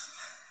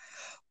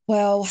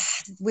 Well,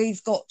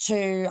 we've got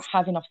to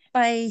have enough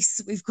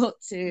space. We've got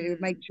to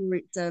make sure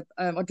it's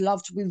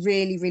we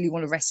really, really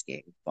want to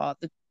rescue, but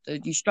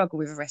you struggle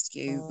with a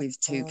rescue with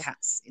 2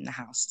 cats in the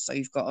house. So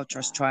you've got to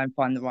just try and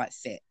find the right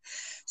fit.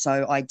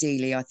 So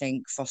ideally, I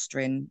think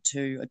fostering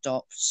to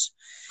adopt.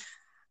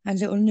 and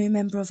little new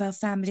member of our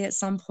family at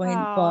some point.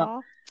 But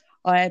Aw.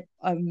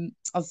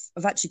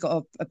 I've actually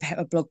got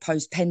a blog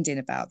post pending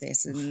about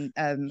this, and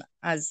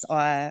as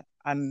I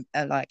am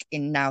like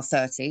in now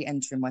 30,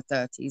 entering my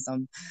 30s,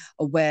 I'm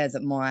aware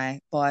that my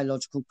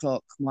biological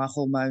clock, my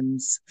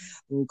hormones,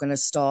 are all going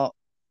to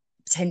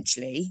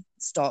potentially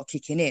start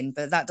kicking in,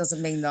 but that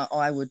doesn't mean that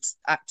I would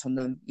act on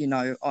them.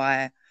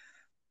 I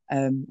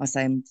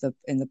say in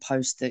the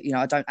post that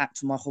I don't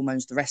act on my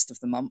hormones the rest of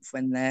the month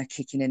when they're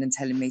kicking in and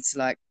telling me to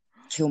like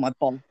kill my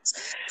boss.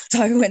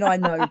 So when I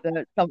know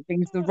that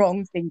something's the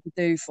wrong thing to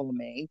do for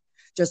me,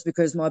 just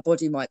because my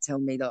body might tell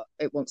me that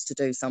it wants to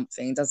do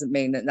something, doesn't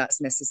mean that that's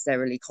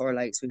necessarily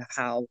correlates with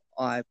how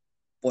I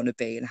want to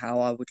be and how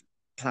I would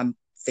plan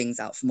things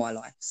out for my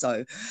life.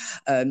 So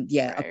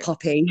yeah, a Right.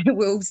 puppy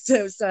will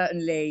still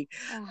certainly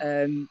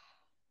Oh.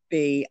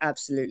 be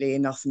absolutely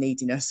enough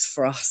neediness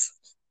for us.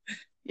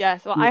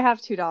 Yes, well, I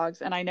have two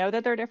dogs, and I know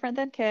that they're different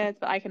than kids,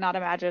 but I cannot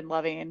imagine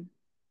loving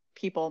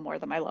people more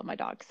than I love my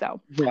dog.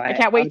 So I Right.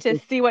 can't wait to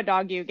see what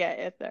dog you get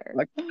if they're.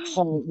 I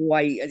can't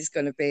wait. It's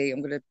going to be,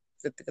 I'm going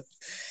to,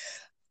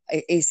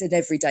 it's an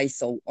everyday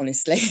thought,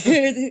 honestly.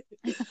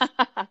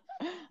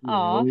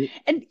 Aw. Yeah,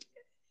 And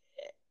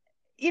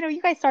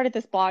you guys started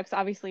this blog, so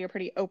obviously you're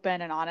pretty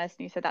open and honest,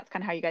 and you said that's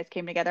kind of how you guys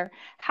came together.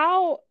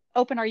 How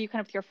open are you kind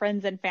of with your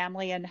friends and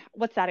family, and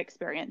what's that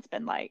experience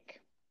been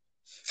like?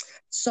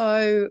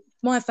 So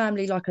my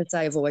family, like I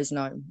say, have always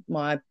known. Hmm.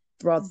 My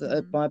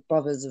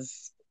brothers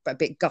have a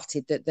bit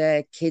gutted that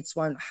their kids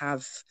won't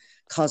have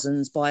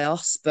cousins by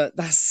us, but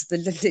that's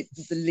the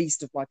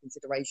least of my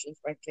considerations,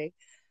 frankly.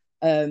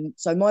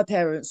 So my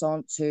parents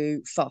aren't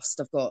too fussed.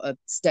 I've got a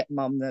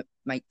stepmom that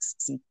makes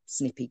some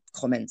snippy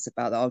comments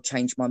about that. I'll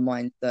change my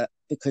mind that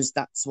because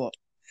that's what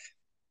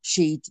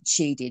she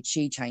did.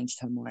 She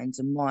changed her mind,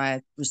 and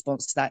my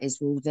response to that is,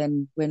 well,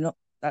 then we're not.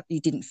 That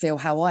you didn't feel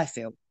how I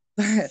feel.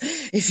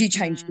 If you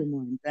changed Hmm. your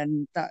mind,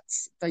 then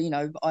that's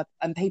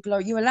and people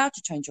are you allowed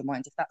to change your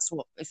mind if that's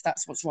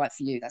what's right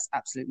for you. That's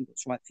absolutely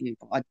what's right for you.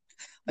 But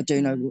I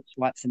do know Hmm. what's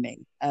right for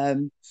me.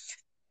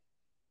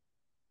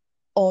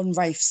 On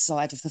Rafe's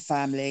side of the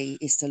family,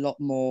 it's a lot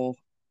more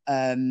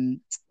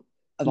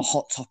of a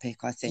hot topic,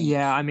 I think.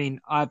 yeah. I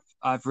mean,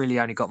 I've really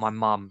only got my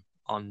mum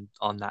on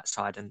that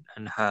side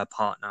and her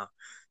partner,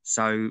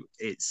 so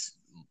it's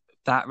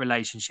that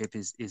relationship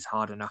is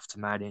hard enough to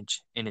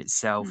manage in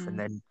itself, and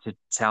Hmm. then to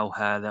tell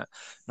her that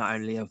not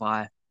only have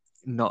I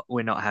not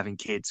we're not having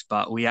kids,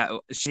 but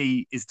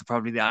she is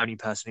probably the only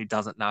person who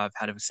doesn't know I've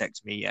had a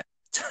vasectomy yet.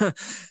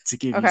 To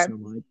give you Okay.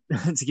 some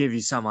to give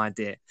you some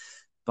idea,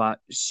 but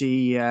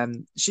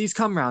she's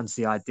come around to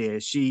the idea.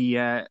 She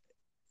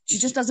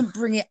just doesn't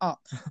bring it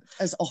up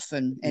as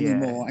often Yeah,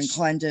 anymore. And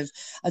kind of,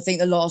 I think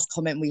the last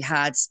comment we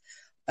had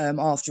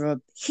after a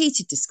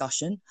heated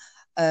discussion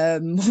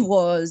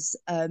was,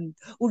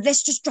 well,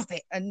 let's just drop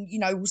it and,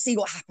 we'll see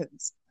what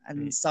happens.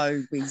 And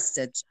so we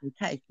said,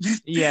 okay.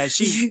 yeah,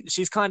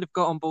 she's kind of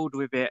got on board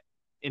with it,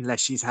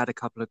 unless she's had a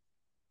couple of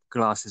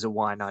glasses of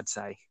wine, I'd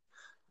say,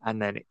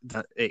 and then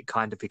it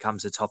kind of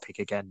becomes a topic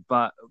again.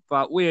 But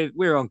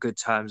we're on good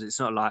terms. It's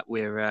not like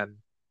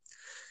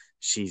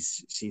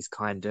she's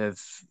kind of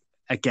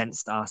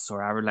against us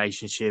or our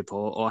relationship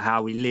or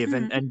how we live,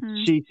 and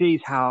Hmm. she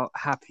sees how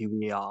happy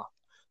we are.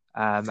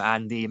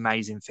 And the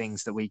amazing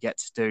things that we get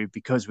to do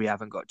because we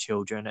haven't got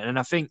children. And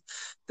I think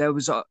there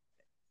was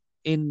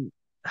in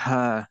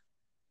her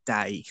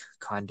day,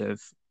 kind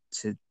of,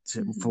 for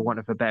Hmm. want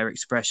of a better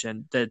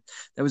expression, that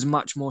there was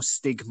much more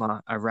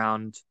stigma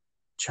around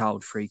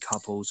child-free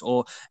couples,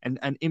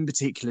 and in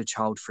particular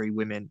child-free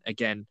women.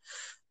 Again,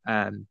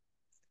 um,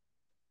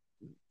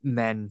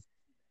 men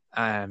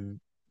um,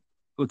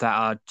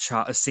 that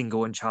are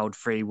single and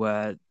child-free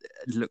were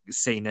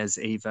seen as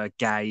either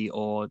gay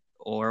or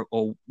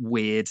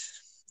weird.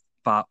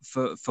 But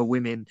for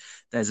women,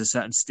 there's a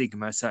certain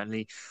stigma,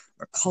 certainly.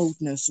 A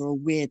coldness or a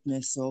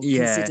weirdness or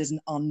Yeah, considered an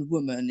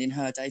unwoman in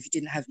her day if you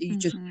didn't have Hmm.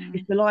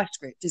 it's the life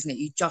script, isn't it?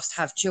 You just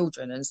have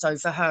children, and so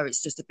for her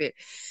it's just a bit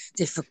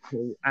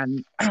difficult.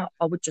 And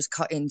I would just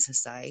cut in to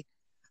say,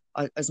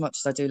 as much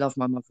as I do love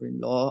my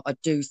mother-in-law, I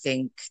do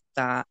think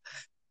that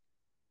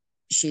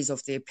she's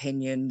of the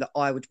opinion that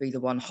I would be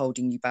the one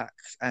holding you back,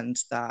 and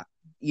that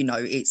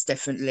it's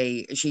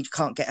definitely she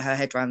can't get her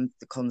head around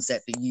the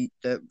concept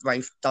that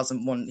Rafe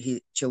doesn't want his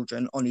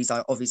children on his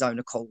own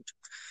accord,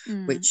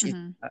 which is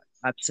Hmm.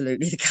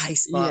 absolutely the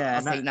case. But yeah,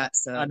 I think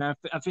that's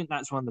I think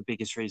that's one of the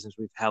biggest reasons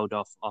we've held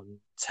off on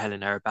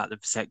telling her about the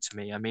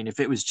vasectomy. I mean, if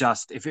it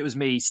was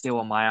me still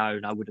on my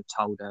own, I would have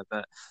told her.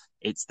 But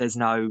there's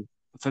no,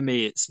 for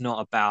me, it's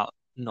not about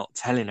not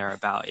telling her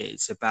about it.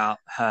 It's about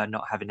her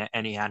not having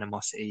any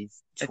animosity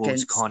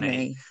towards against Connie,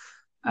 me.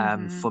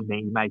 Hmm. for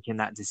me making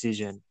that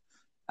decision.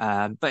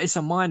 But it's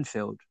a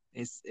minefield.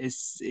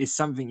 It's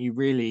something you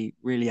really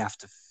really have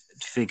to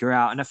figure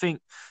out. And I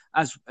think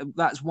as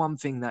that's one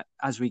thing that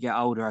as we get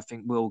older, I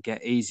think will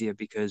get easier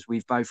because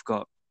we've both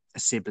got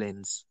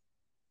siblings.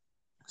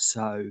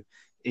 So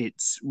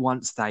it's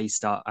once they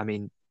start. I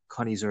mean,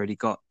 Connie's already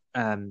got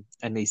a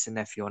niece and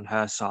nephew on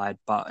her side,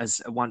 but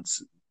as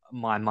once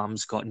my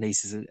mum's got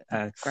nieces,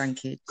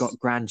 Grandkids. got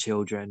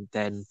grandchildren,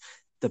 then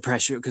the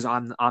pressure, because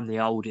I'm the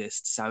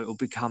oldest, so it will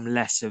become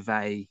less of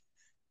a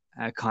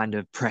kind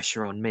of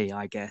pressure on me,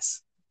 I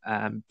guess.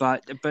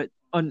 But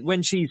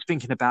when she's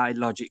thinking about it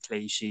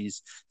logically,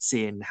 she's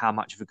seeing how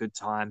much of a good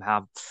time,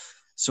 how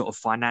sort of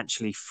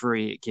financially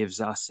free it gives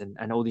us,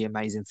 and all the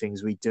amazing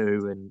things we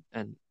do,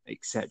 and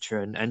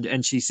etc.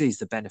 And she sees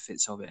the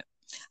benefits of it.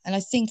 And I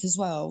think as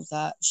well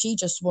that she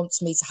just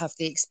wants me to have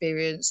the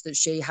experience that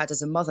she had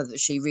as a mother that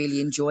she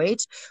really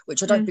enjoyed,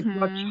 which I don't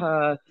begrudge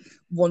her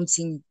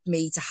wanting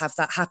me to have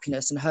that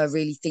happiness and her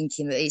really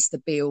thinking that it's the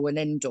be all and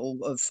end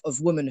all of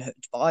womanhood.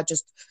 But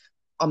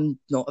I'm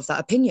not of that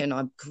opinion.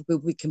 I will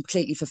be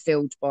completely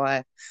fulfilled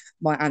by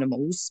my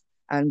animals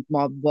and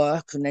my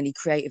work and any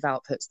creative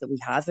outputs that we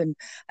have. And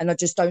I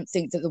just don't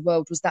think that the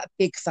world was that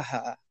big for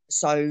her.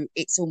 So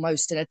it's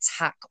almost an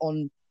attack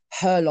on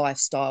her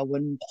lifestyle,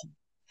 and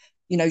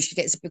she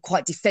gets a bit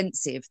quite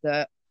defensive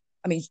that,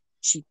 I mean,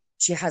 she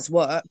has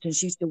worked and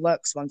she still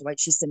works one way.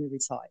 She's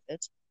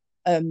semi-retired.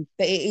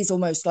 But it is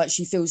almost like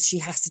she feels she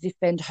has to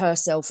defend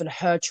herself and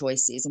her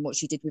choices and what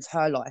she did with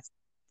her life.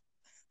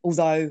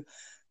 Although,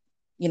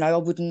 I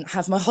wouldn't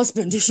have my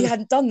husband if she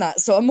hadn't done that.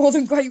 So I'm more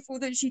than grateful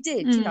that she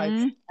did, And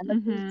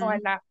I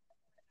find that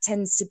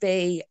tends to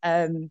be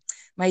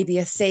maybe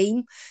a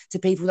theme to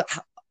people that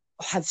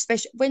have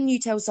special. When you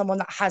tell someone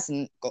that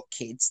hasn't got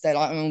kids, they're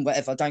like,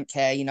 whatever, I don't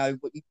care,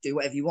 what you do,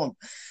 whatever you want.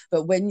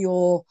 But when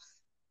you're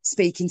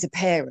speaking to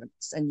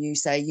parents and you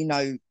say,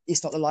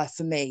 it's not the life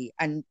for me,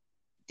 and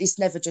it's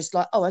never just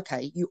like, oh,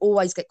 okay, you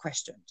always get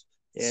questioned.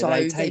 Yeah, so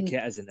they take it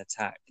as an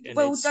attack.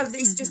 Well,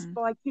 it's just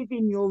by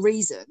giving your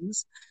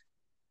reasons.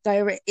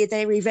 They're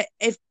either,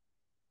 if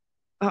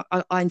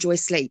I enjoy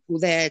sleep, well,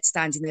 they're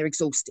standing there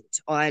exhausted.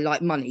 I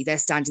like money, they're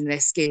standing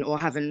there skin, or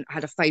haven't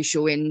had a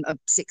facial in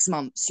 6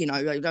 months.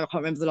 I can't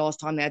remember the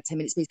last time they had 10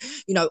 minutes.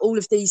 All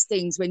of these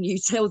things, when you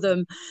tell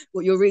them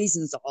what your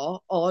reasons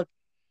are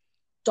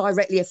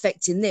directly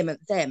affecting them,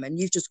 and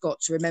you've just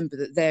got to remember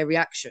that their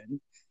reaction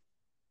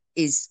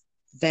is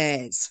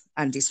theirs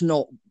and it's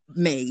not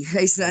me.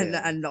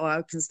 And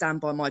I can stand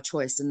by my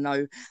choice and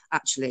know,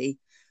 actually,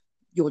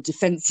 your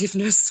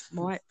defensiveness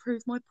might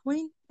prove my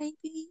point,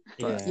 maybe.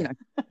 But,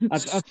 I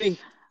think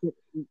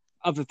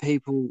other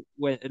people,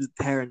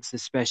 parents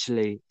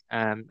especially,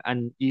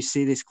 and you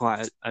see this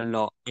quite a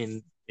lot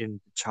in the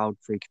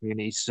child-free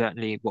community,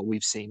 certainly what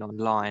we've seen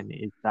online,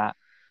 is that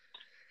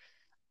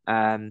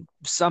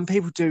some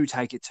people do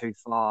take it too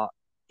far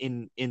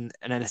in an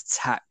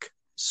attack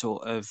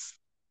sort of,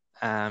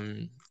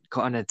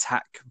 got an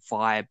attack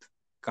vibe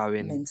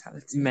going,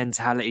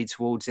 mentality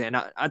towards it. And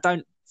I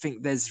don't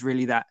think there's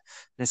really that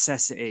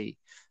necessity.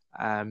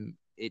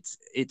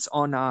 It's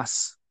on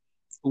us.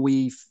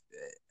 We've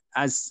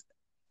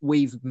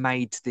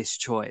made this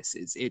choice.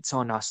 It's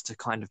on us to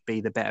kind of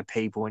be the better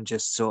people, and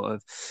just sort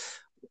of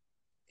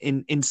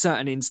in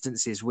certain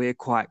instances we're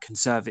quite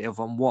conservative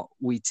on what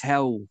we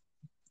tell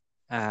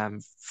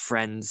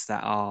friends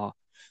that are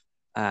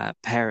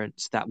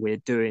parents that we're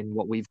doing,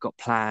 what we've got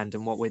planned,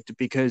 and what we're,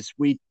 because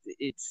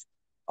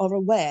are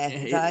aware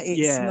that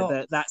it's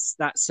not.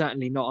 That's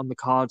certainly not on the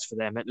cards for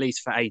them, at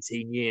least for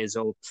 18 years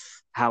or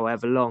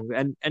however long.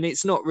 And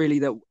it's not really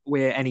that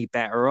we're any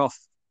better off.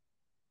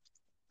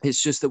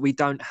 It's just that we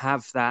don't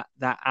have that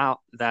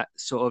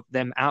sort of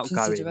them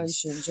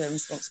outgoings, considerations,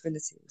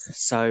 responsibilities.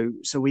 So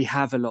we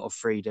have a lot of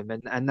freedom,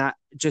 and that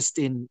just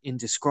in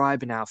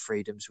describing our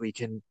freedoms, we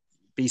can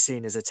be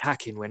seen as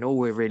attacking when all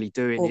we're really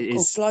doing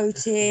is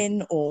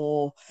floating,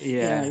 or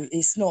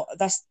it's not.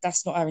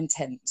 That's not our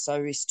intent. So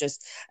it's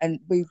just, and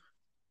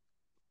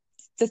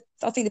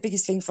I think the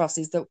biggest thing for us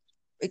is that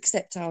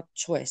accept our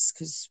choice,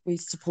 because we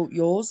support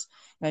yours.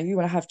 You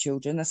want to have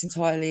children, that's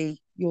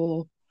entirely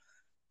your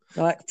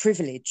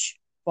privilege,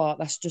 but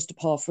that's just a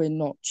path we're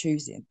not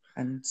choosing,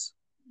 and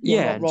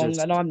you're not wrong,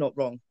 and I'm not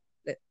wrong.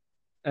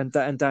 And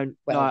don't.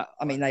 Well,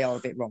 I mean, they are a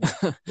bit wrong.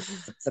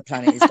 The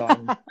planet is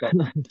dying.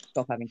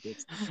 Stop having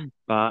kids.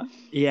 But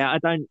yeah,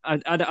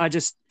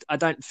 I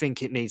don't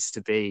think it needs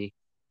to be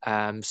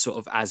sort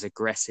of as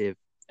aggressive.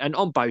 And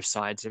on both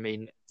sides, I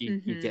mean,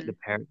 you get the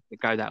parents that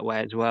go that way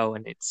as well,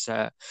 and it's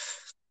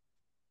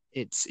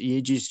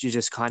you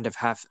just kind of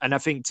have. And I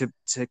think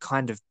to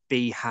kind of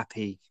be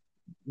happy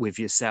with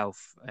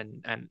yourself,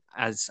 and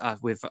as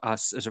with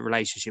us as a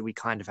relationship, we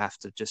kind of have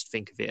to just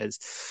think of it as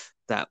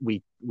that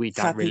we don't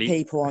happy really.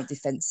 People aren't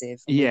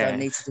defensive. We don't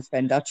need to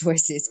defend our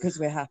choices because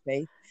we're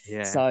happy.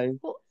 Yeah. So.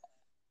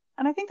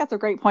 And I think that's a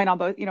great point on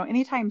both.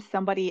 Anytime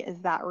somebody is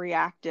that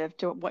reactive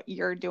to what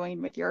you're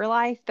doing with your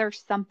life,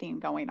 there's something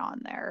going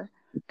on there.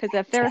 Because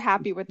if they're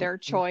happy with their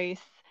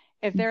choice,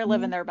 if they're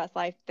living their best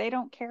life, they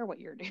don't care what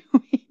you're doing.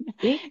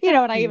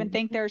 And I even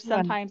think there's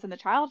sometimes in the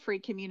child-free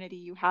community,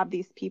 you have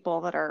these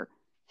people that are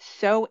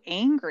so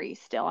angry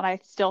still. And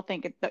I still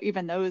think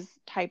even those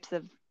types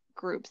of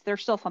groups,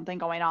 there's still something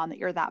going on that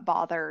you're that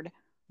bothered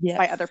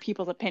by other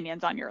people's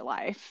opinions on your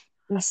life.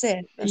 That's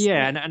it.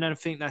 And I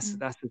think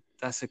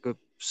that's a good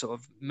sort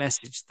of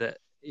message, that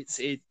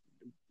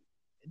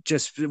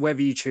just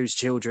whether you choose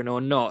children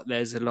or not,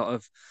 there's a lot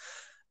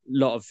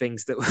of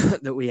things that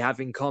that we have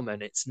in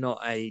common. It's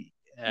not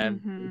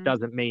it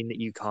doesn't mean that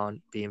you can't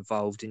be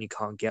involved and you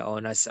can't get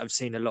on. I've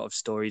seen a lot of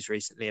stories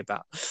recently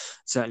about,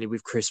 certainly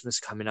with Christmas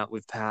coming up,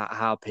 with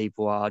how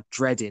people are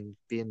dreading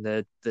being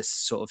the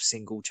sort of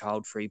single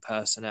child free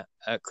person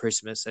at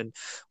Christmas. And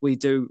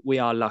we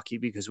are lucky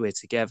because we're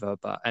together,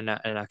 but and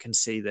I can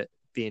see that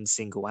being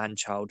single and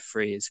child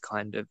free is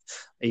kind of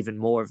even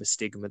more of a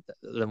stigma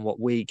than what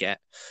we get.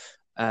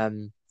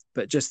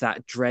 But just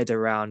that dread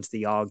around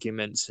the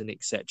arguments and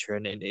etc.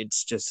 And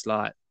it's just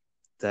like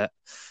that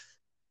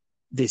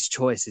this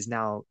choice is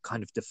now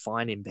kind of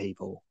defining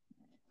people.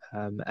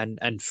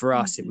 And for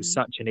us, it was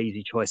such an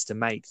easy choice to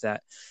make,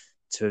 that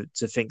to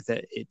think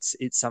that it's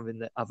something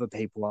that other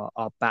people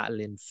are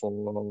battling for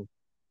or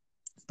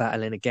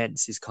battling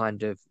against is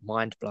kind of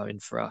mind blowing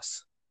for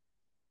us.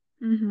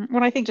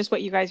 Well, I think just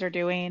what you guys are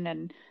doing,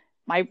 and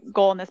my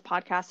goal in this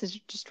podcast is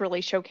just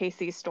really showcase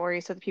these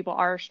stories so that people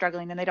are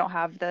struggling and they don't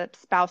have the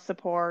spouse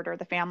support or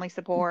the family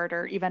support,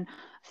 or even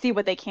see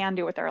what they can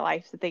do with their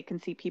life, that they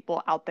can see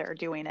people out there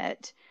doing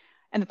it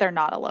and that they're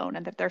not alone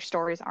and that their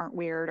stories aren't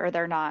weird or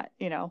they're not,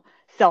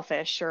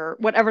 selfish or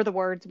whatever the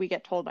words we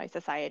get told by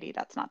society.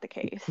 That's not the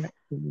case.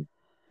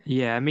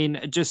 Yeah, I mean,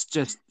 just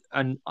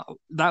and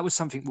that was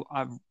something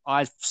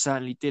I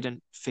certainly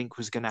didn't think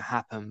was going to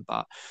happen.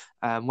 But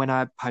when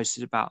I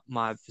posted about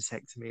my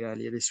vasectomy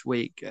earlier this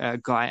week, a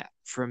guy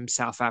from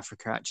South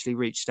Africa actually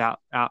reached out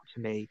to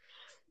me,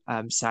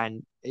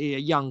 saying, a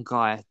young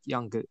guy,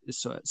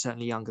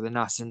 certainly younger than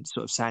us, and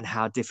sort of saying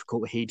how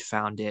difficult he'd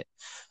found it.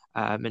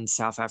 And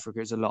South Africa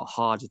is a lot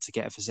harder to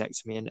get a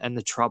vasectomy, and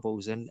the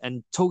troubles,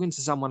 and talking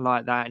to someone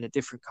like that in a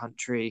different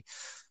country,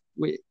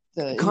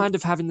 kind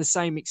of having the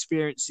same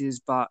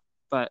experiences, but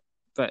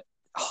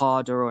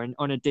harder or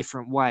on a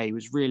different way,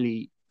 was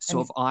really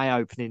sort of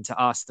eye-opening to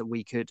us, that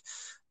we could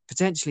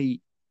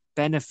potentially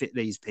benefit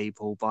these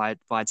people by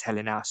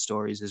telling our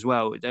stories as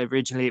well.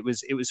 Originally, it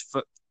was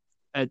for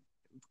a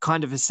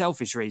kind of a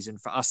selfish reason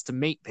for us to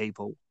meet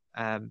people,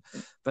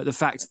 but the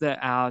fact that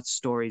our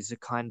stories are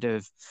kind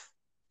of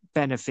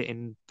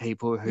benefiting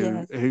people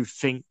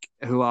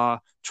who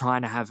are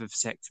trying to have a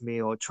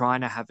vasectomy or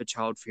trying to have a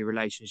child-free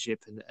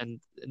relationship,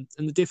 and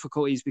the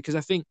difficulties, because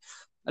I think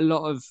a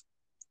lot of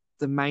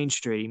the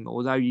mainstream,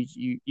 although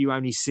you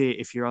only see it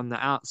if you're on the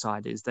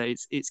outside, is that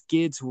it's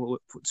geared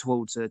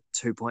towards a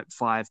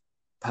 2.5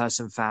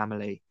 person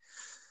family,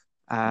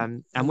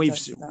 and we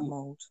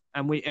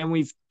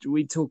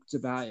talked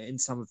about it in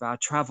some of our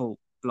travel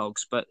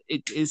blogs, but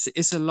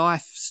it's a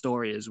life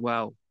story as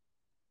well,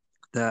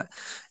 that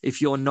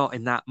if you're not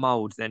in that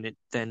mold,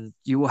 then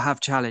you will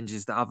have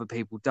challenges that other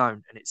people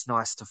don't, and it's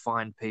nice to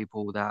find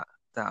people that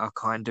are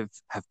kind of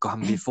have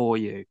gone before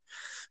you.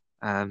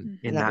 In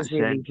that was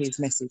really sense, his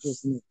message,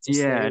 wasn't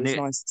it? And it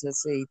was nice to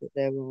see that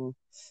there were.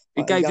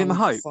 It gave him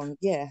hope.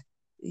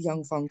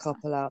 Young fun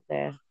couple out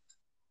there.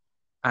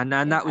 And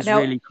that was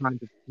really kind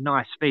of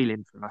nice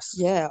feeling for us.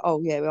 Yeah. Oh,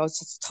 yeah. I was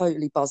just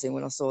totally buzzing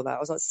when I saw that. I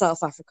was like,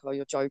 South Africa,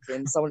 you're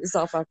joking. Someone in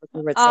South Africa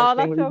read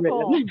something. That's so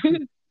cool.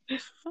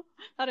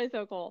 That is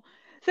so cool.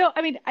 So,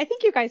 I mean, I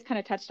think you guys kind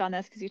of touched on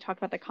this because you talked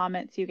about the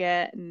comments you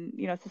get and,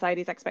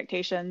 society's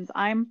expectations.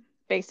 I'm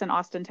based in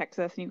Austin,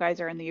 Texas, and you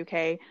guys are in the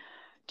UK.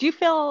 Do you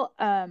feel,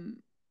 you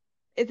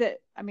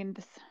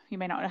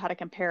may not know how to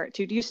compare it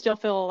to, do you still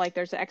feel like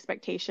there's an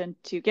expectation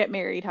to get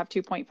married, have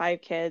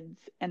 2.5 kids,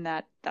 and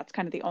that's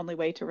kind of the only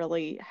way to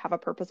really have a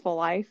purposeful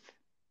life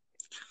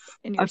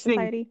in your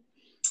society?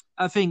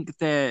 I think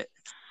that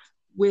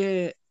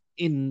we're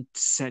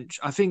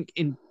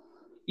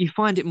you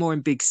find it more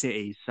in big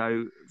cities.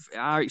 So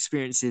our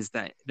experience is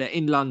that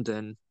in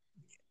London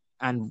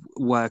and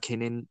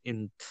working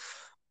in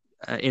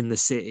the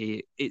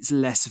city, it's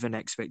less of an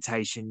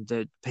expectation.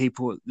 That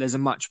there's a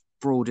much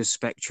broader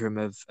spectrum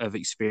of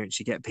experience.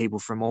 You get people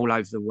from all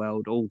over the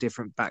world, all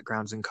different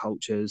backgrounds and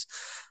cultures,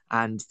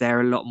 and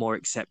they're a lot more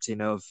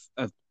accepting of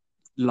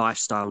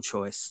lifestyle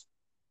choice.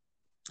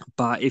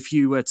 But if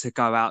you were to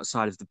go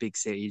outside of the big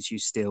cities, you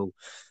still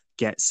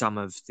get some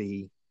of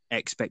the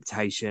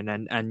expectation,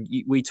 and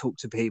we talk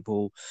to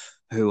people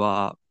who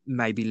are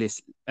maybe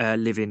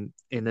living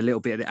in a little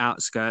bit of the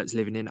outskirts,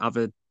 living in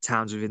other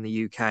towns within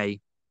the UK,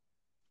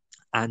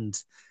 and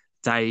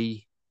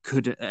they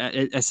could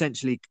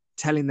essentially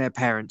telling their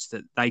parents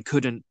that they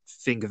couldn't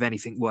think of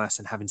anything worse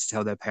than having to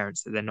tell their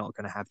parents that they're not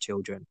going to have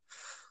children.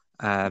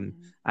 And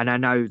I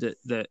know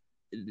that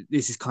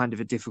this is kind of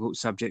a difficult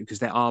subject because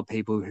there are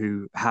people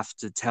who have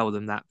to tell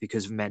them that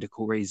because of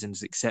medical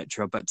reasons,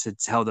 etc. But to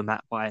tell them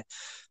that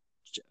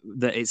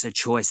that it's a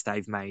choice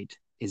they've made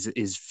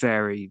is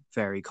very,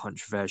 very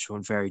controversial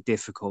and very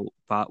difficult.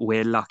 But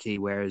we're lucky,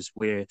 whereas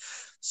we're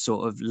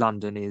sort of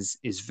London is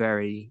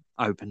very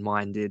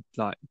open-minded.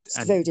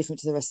 It's very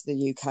different to the rest of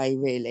the UK,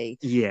 really.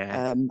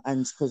 Yeah. And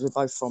because we're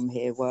both from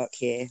here, work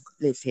here,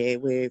 live here,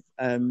 we're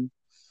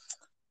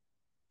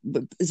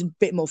it's a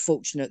bit more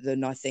fortunate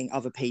than I think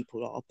other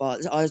people are.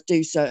 But I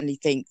do certainly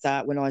think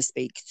that when I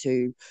speak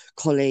to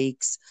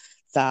colleagues,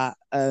 that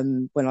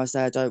when I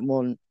say I don't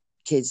want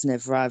kids,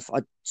 never have.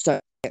 I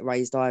don't get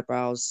raised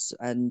eyebrows.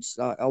 And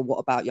like, oh, what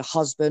about your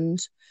husband?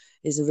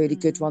 Is a really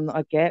good one that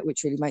I get,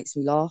 which really makes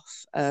me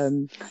laugh.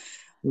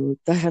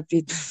 They have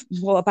been,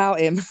 what about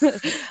him?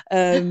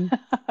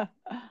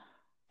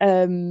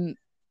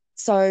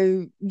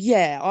 So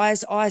yeah,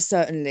 I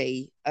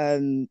certainly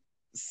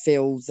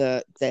feel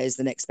that there's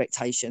an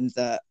expectation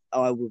that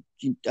I would,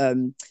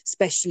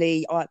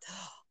 especially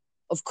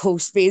of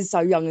course, being so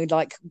young and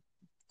like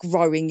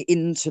growing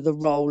into the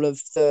role of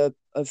the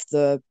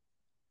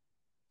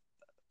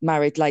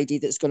married lady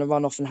that's going to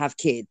run off and have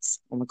kids.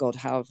 Oh my God,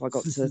 how have I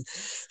got to?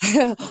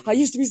 I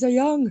used to be so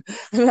young.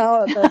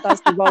 Now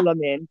that's the role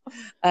I'm in,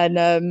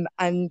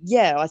 and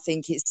yeah, I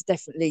think it's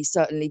definitely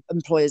certainly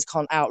employers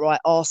can't outright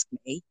ask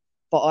me,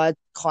 but I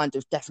kind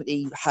of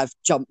definitely have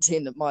jumped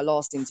in at my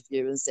last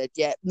interview and said,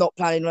 yeah, not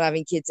planning on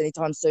having kids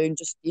anytime soon.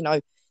 Just you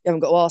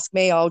haven't got to ask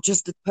me. I'll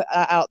just put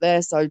that out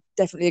there. So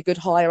definitely a good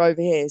hire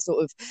over here,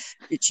 sort of,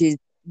 which is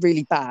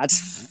really bad,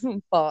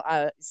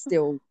 but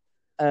still,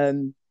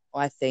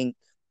 I think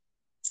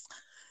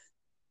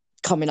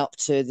coming up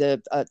to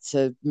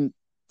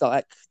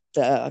like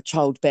the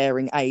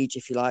childbearing age,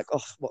 if you like.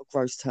 Oh, what a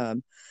gross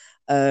term.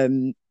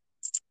 That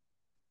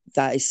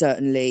is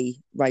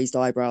certainly raised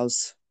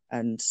eyebrows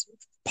and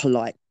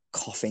polite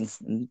coughing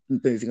and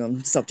moving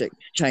on. Subject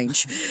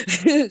change.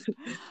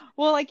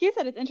 Well, like you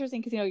said, it's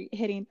interesting because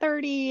hitting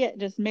 30,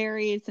 just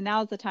married, so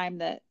now's the time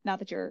that now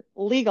that you're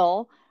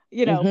legal,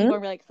 people are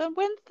like, so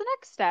when's the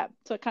next step?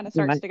 So it kind of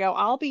starts to go,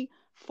 I'll be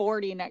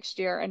 40 next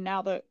year, and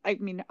now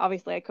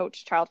obviously I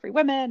coach child-free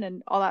women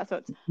and all that,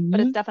 so but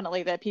it's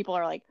definitely that people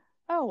are like,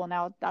 oh, well,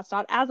 now that's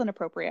not as an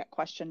appropriate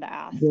question to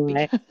ask.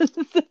 Right.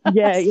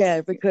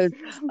 Because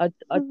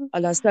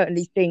I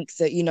certainly think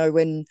that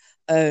when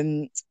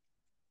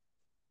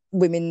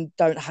women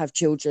don't have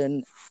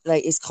children,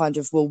 it's kind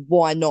of, well,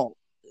 why not?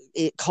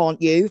 Can't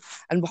you?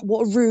 And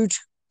what a rude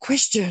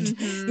question.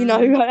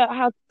 How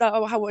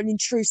an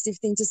intrusive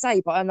thing to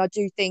say. But I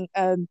do think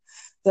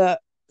that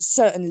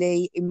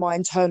certainly in my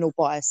internal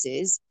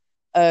biases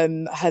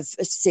have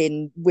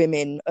seen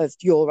women of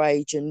your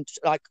age and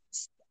like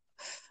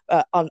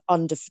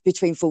under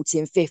between 40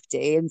 and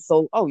 50 and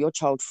thought, oh, you're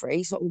child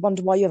free, so I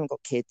wonder why you haven't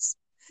got kids.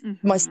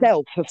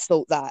 Myself have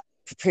thought that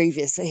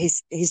previously,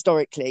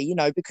 historically,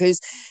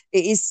 because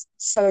it is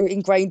so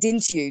ingrained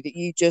into you that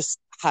you just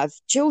have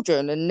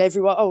children, and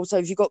everyone, oh, so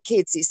have you got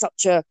kids? It's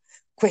such a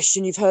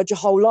question you've heard your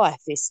whole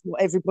life. It's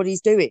what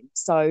everybody's doing.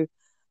 So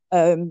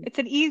it's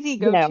an easy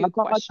go-to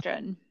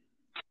question.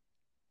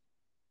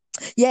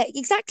 Yeah,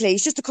 exactly.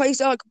 It's just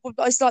it's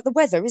like the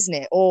weather, isn't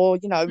it? Or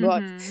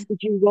like, did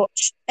you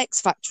watch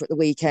X Factor at the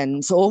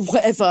weekend or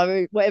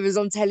whatever's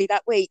on telly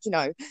that week?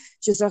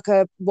 Just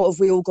like what have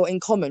we all got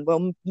in common?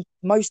 Well,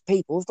 most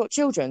people have got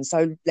children,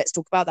 so let's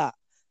talk about that.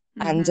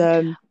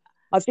 And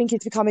I think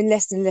it's becoming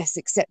less and less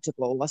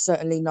acceptable. I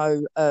certainly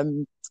know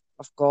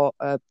I've got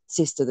a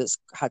sister that's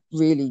had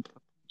really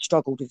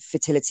struggled with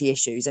fertility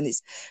issues, and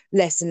it's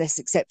less and less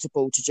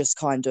acceptable to just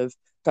kind of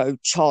go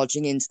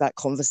charging into that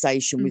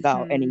conversation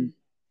without any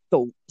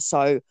thought.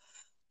 So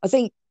I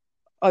think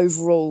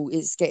overall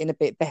it's getting a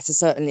bit better.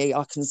 Certainly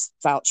I can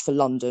vouch for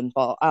London,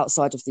 but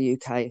outside of the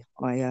UK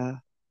I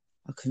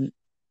can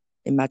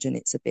imagine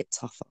it's a bit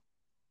tougher.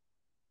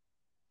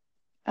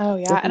 Oh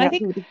yeah. And I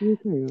think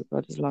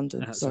outside of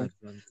London.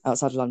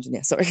 Outside of London,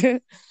 yeah,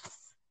 sorry.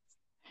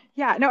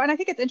 Yeah, no, and I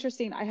think it's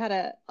interesting. I had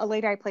a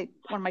lady I played,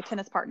 one of my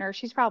tennis partners.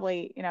 She's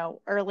probably,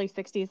 early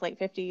 60s, late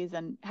 50s,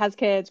 and has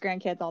kids,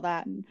 grandkids, all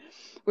that. And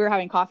we were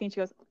having coffee, and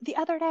she goes, the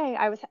other day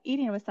I was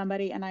eating with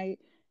somebody, and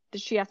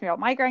she asked me about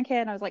my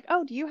grandkid, and I was like,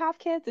 oh, do you have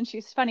kids? And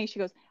she's funny. She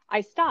goes,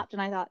 I stopped,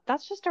 and I thought,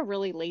 that's just a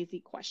really lazy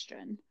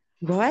question.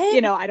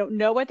 Right? I don't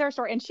know what their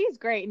story, and she's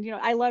great. And,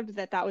 I loved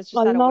that was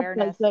just that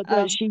awareness.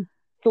 That she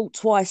thought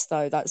twice,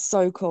 though. That's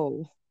so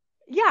cool.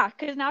 Yeah,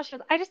 because now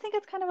I just think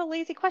it's kind of a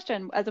lazy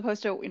question as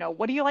opposed to,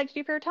 what do you like to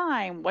do for your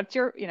time? What's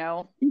your,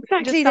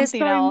 exactly. There's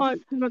so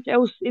much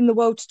else in the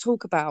world to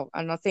talk about,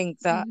 and I think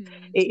that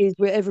it is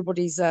where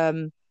everybody's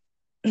on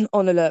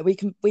alert. We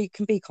can be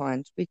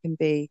kind, we can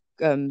be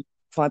fine,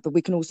 but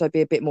we can also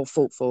be a bit more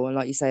thoughtful and,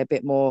 like you say, a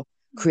bit more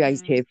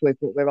creative with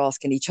what we're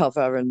asking each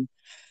other. And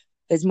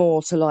there's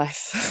more to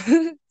life.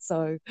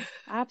 So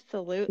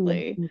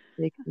absolutely.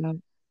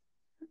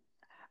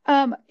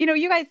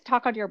 You guys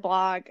talk on your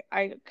blog,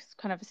 I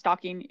kind of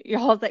stalking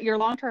y'all, that your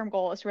long-term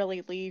goal is to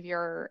really leave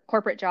your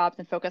corporate jobs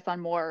and focus on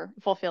more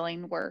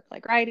fulfilling work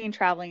like writing,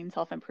 traveling,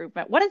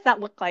 self-improvement. What does that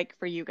look like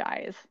for you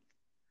guys?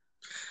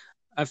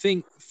 I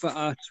think for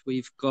us,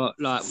 we've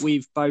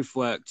both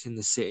worked in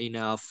the city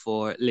now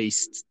for at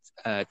least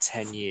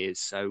 10 years.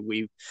 So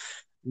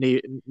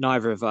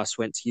neither of us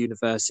went to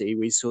university.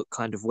 We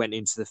kind of went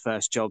into the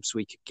first jobs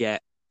we could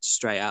get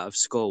straight out of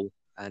school,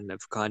 and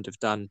have kind of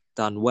done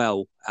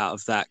well out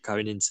of that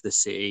going into the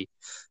city.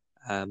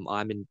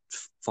 I'm in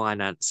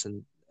finance,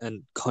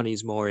 and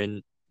Connie's more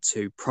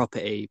into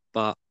property,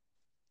 but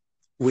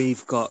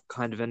we've got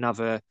kind of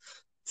another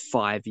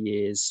 5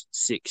 years,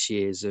 6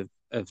 years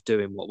of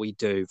doing what we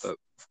do.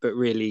 But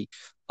really,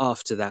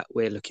 after that,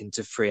 we're looking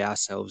to free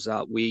ourselves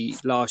up.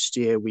 Last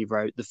year we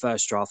wrote the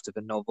first draft of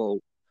a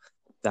novel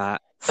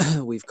that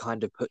we've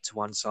kind of put to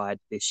one side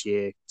this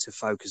year to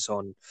focus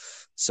on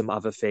some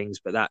other things,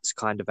 but that's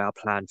kind of our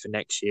plan for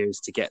next year, is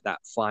to get that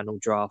final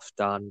draft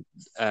done.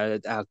 Our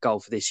goal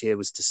for this year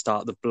was to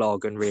start the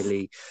blog and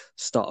really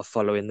start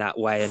following that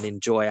way and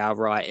enjoy our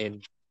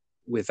writing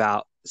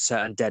without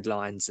certain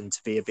deadlines, and to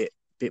be a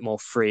bit more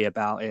free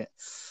about it.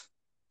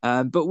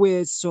 But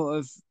we're sort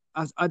of,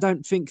 I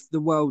don't think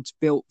the world's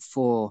built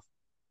for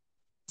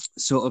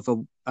sort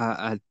of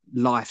a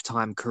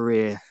lifetime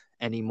career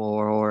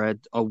anymore, or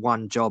a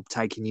one job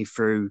taking you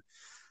through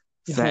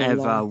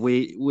forever.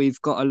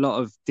 We've got a lot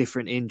of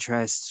different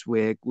interests.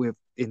 We're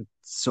in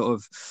sort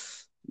of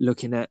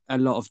looking at a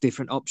lot of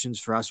different options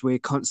for us. We're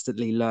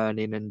constantly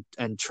learning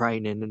and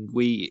training, and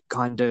we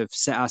kind of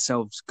set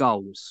ourselves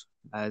goals.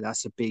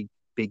 That's a big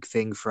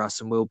thing for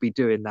us, and we'll be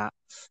doing that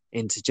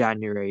into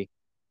January.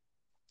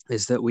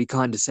 Is that we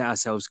kind of set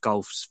ourselves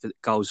goals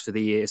for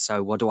the year.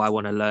 So what do I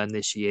want to learn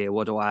this year?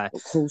 What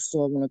course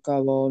do I want to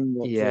go on?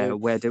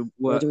 Where do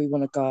we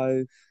want to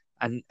go?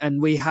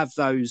 And we have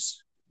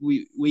those.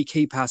 We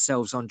keep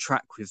ourselves on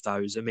track with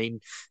those. I mean,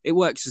 it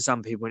works for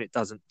some people and it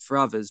doesn't for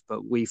others,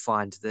 but we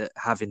find that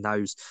having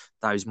those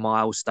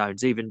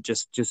milestones, even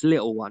just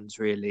little ones,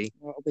 really,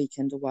 or a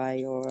weekend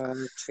away or a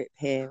trip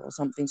here or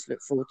something to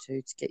look forward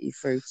to get you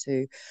through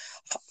to,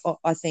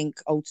 I think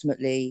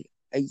ultimately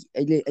a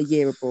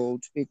year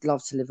abroad. We'd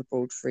love to live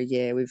abroad for a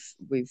year. We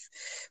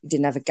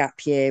didn't have a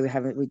gap year. We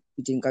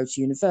didn't go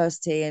to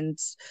university and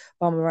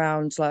bum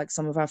around like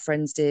some of our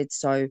friends did.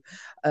 So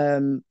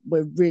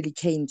we're really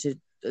keen to.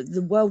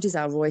 The world is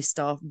our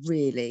oyster,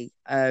 really.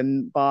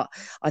 But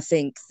I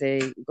think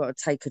we've got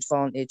to take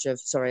advantage of.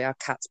 Sorry, our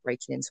cat's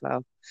breaking into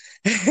our.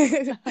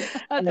 That's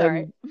all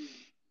right.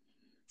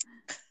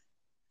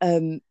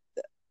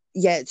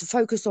 Yeah, to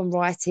focus on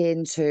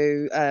writing,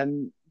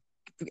 to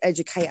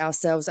educate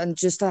ourselves, and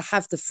just to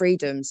have the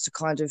freedoms to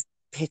kind of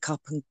pick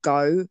up and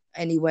go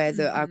anywhere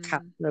that our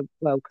cats are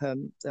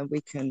welcome. And we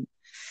can.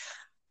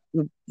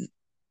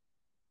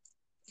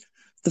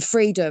 The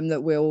freedom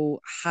that we'll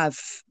have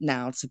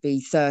now to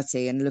be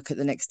 30 and look at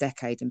the next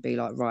decade and be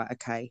like, right,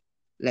 okay,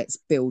 let's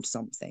build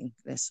something,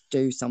 let's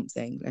do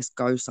something, let's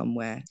go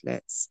somewhere,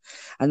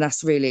 and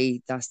that's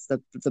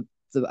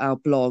our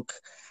blog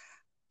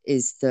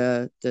is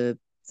the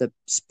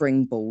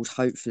springboard,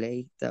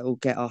 hopefully, that will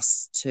get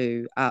us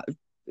to out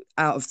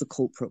of the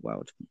corporate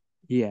world.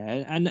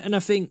 Yeah, and I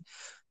think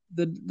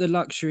the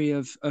luxury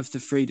of the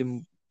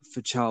freedom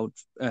for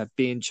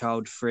being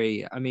child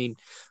free. I mean,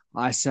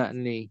 I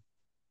certainly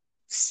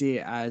see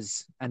it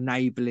as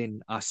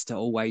enabling us to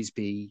always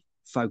be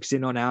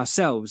focusing on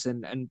ourselves,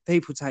 and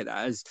people take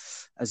that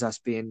as us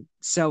being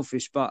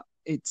selfish, but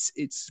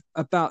it's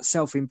about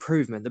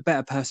self-improvement. The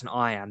better person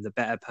I am, the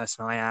better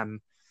person I am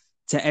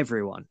to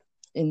everyone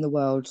in the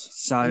world,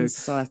 so in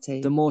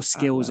society. The more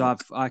skills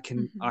I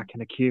can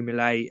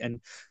accumulate, and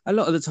a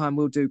lot of the time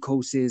we'll do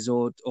courses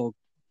or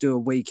do a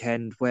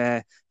weekend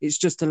where it's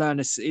just to learn.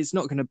 It's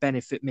not going to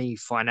benefit me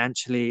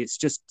financially. It's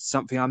just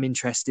something I'm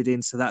interested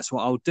in, so that's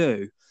what I'll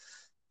do.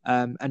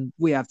 And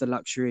we have the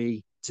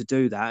luxury to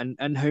do that,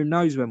 and who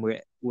knows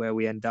where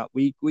we end up.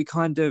 We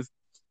kind of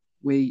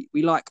we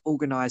like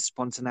organized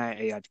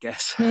spontaneity, I'd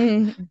guess,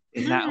 in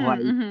that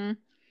way.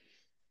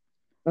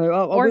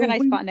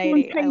 Organized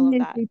spontaneity. I love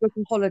that. We book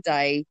a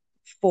holiday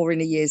in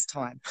a year's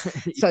time,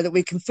 so that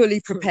we can fully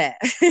prepare.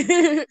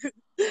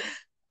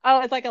 Oh,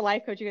 it's like a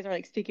life coach. You guys are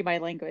like speaking my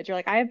language. You're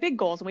like, I have big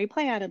goals and we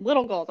plan, and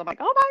little goals. I'm like,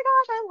 oh my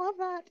gosh, I love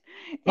that.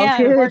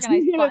 And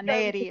organized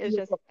spontaneity is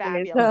just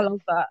fabulous. I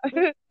love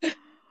that.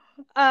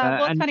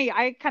 Well, it's funny.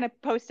 I kind of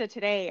posted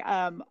today.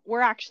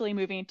 We're actually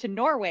moving to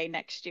Norway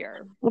next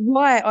year.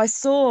 Right, I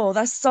saw.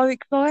 That's so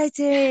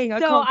exciting. I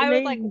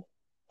was like,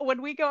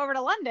 when we go over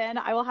to London,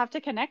 I will have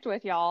to connect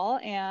with y'all,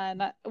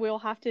 and we'll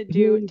have to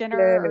do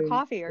dinner or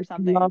coffee or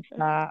something.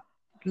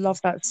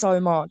 Love that so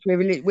much.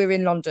 We're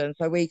in London,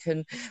 so we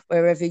can,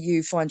 wherever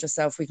you find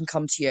yourself, we can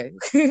come to you.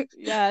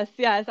 Yes,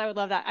 I would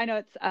love that. I know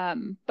it's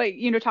but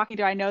talking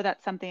to, I know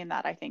that's something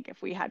that I think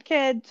if we had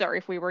kids, or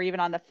if we were even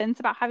on the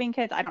fence about having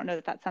kids, I don't know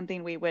that that's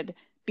something we would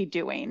be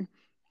doing.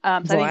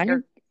 So I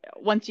think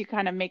once you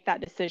kind of make that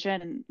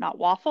decision and not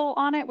waffle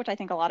on it, which I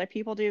think a lot of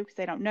people do because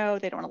they don't know,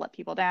 they don't want to let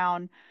people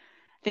down.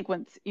 I think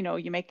once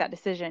you make that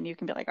decision, you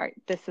can be like, all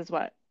right, this is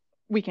what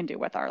we can do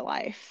with our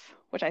life,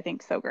 which I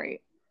think is so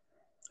great.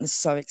 It's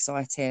so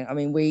exciting. I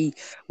mean, we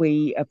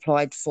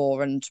applied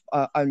for, and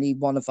only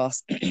one of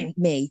us,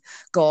 me,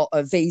 got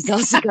a visa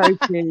to go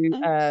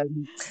to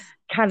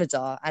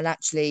Canada, and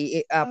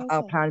actually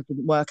our plans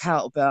didn't work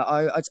out, but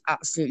I'd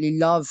absolutely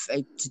love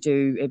to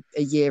do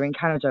a year in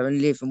Canada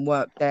and live and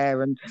work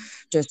there, and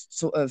just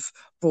sort of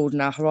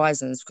broaden our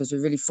horizons, because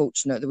we're really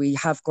fortunate that we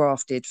have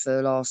grafted for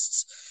the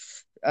last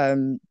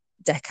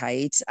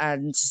decade,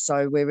 and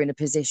so we're in a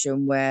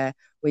position where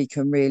we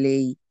can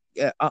really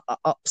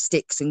up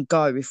sticks and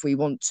go if we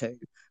want to. We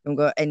haven't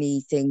got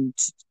anything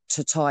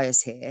to tie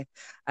us here,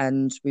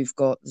 and we've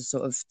got the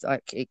sort of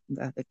like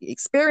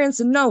experience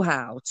and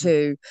know-how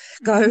to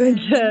go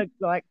and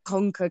like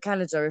conquer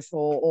Canada if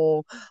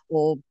or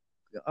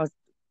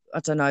I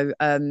don't know,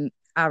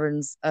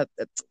 Aaron's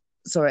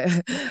sorry,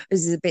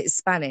 this is a bit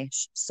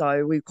Spanish,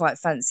 so we quite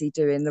fancy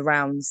doing the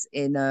rounds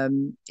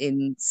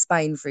in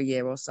Spain for a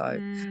year or so.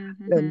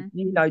 And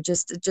you know,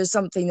 just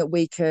something that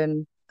we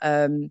can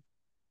oh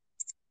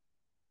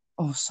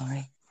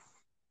sorry.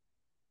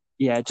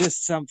 Yeah,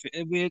 just something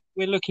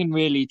we're looking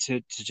really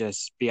to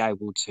just be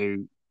able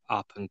to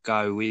up and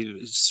go.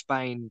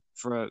 Spain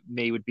for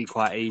me would be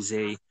quite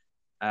easy.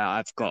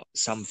 I've got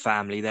some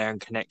family there and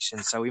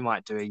connections, so we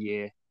might do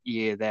a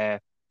year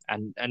there,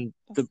 and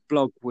the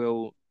blog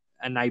will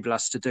enable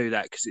us to do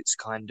that because it's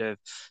kind of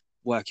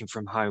working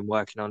from home,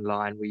 working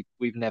online.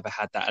 We've never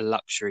had that a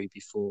luxury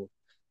before,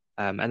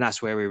 and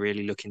that's where we're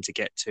really looking to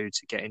get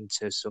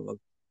into sort of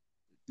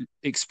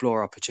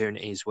explore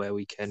opportunities where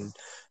we can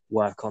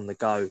work on the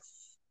go.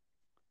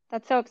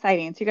 That's so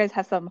exciting. So you guys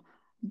have some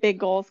big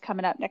goals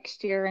coming up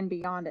next year and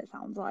beyond, it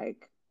sounds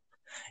like.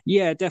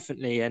 Yeah,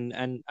 definitely,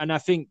 and I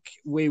think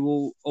we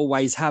will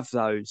always have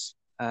those.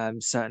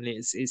 Certainly,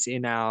 it's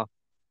in our,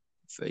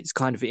 it's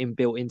kind of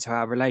inbuilt into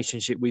our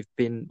relationship.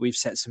 We've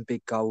set some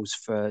big goals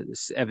for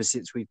ever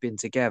since we've been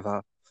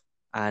together,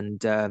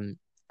 and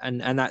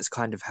that's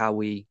kind of how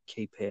we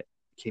keep it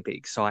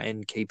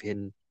exciting,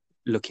 keeping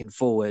looking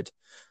forward.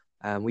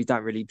 We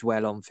don't really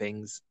dwell on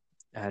things,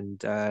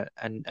 and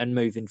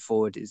moving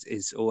forward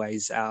is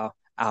always our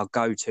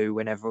go-to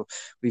whenever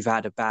we've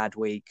had a bad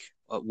week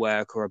at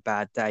work or a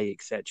bad day,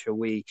 etc.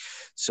 We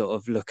sort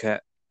of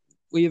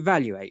we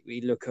evaluate, we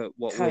look at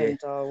what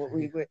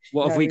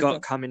have we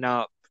got coming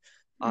up.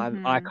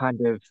 I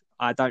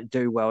don't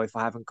do well if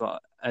I haven't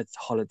got a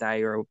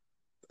holiday or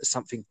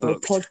something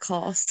booked, or a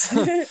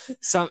podcast.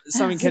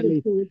 something at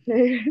least,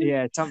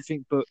 yeah,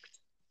 something booked.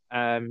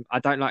 I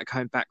don't like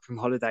coming back from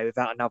holiday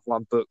without another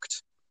one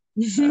booked.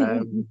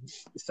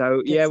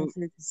 So yeah,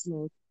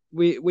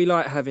 we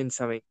like having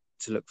something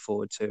to look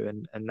forward to,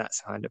 and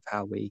that's kind of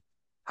how we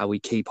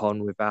keep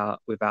on with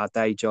our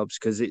day jobs,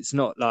 because it's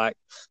not like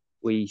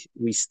we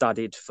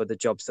studied for the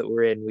jobs that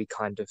we're in. We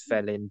kind of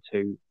fell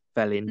into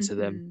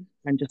them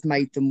and just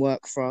made them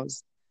work for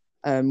us,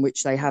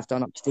 which they have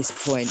done up to this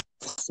point,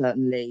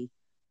 certainly.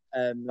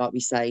 Like we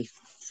say,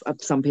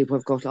 some people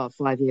have got a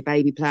 5-year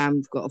baby plan,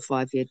 we've got a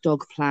 5-year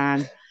dog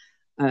plan,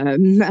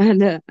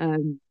 and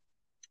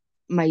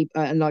maybe,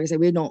 and like I say,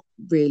 we're not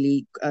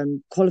really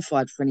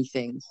qualified for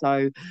anything,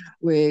 so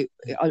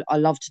I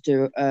love to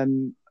do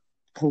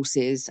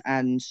courses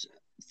and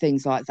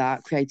things like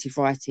that, creative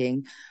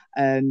writing,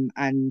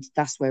 and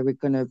that's where we're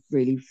going to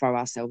really throw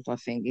ourselves, I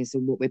think, is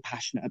what we're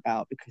passionate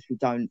about, because we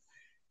don't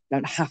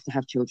have to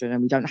have children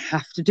and we don't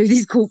have to do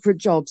these corporate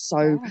jobs,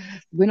 so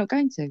we're not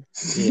going to.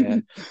 Yeah.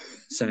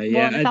 So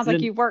yeah, well, it sounds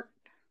like you work.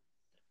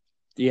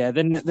 Yeah,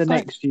 then the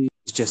next year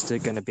is just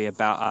going to be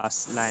about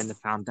us laying the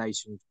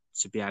foundation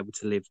to be able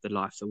to live the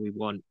life that we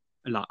want,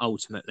 like,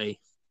 ultimately.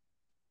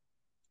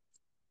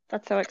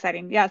 That's so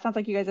exciting. Yeah, it sounds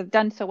like you guys have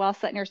done so well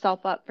setting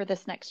yourself up for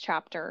this next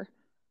chapter.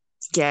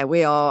 Yeah,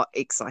 we are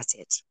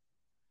excited.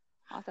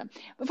 Awesome.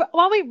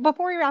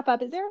 Before we wrap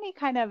up, is there any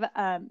kind of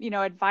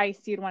advice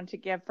you'd want to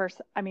give for?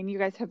 I mean, you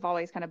guys have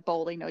always kind of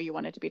boldly know you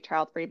wanted to be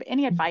child free, but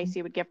any advice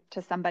you would give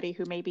to somebody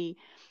who maybe,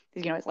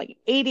 is like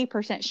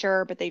 80%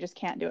 sure, but they just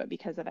can't do it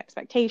because of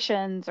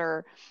expectations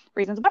or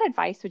reasons? What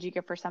advice would you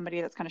give for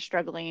somebody that's kind of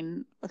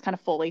struggling with kind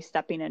of fully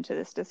stepping into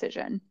this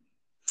decision?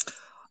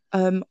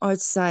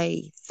 I'd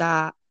say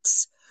that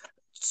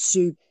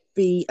to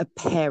be a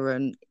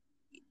parent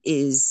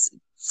is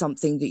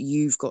something that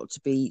you've got to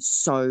be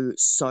so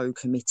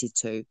committed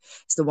to.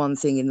 It's the one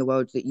thing in the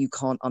world that you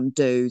can't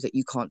undo, that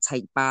you can't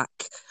take back.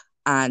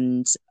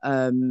 And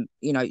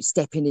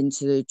stepping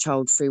into the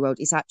child-free world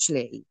is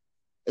actually,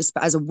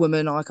 as a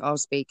woman, I'll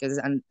speak as,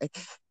 and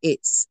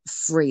it's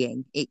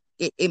freeing. It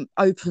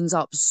opens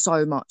up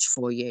so much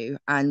for you,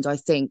 and I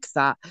think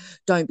that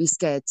don't be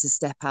scared to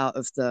step out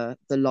of the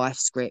life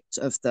script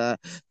of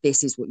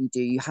this is what you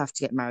do. You have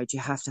to get married, you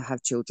have to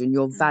have children.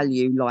 Your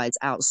value lies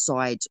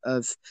outside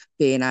of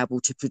being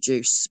able to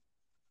produce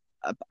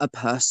a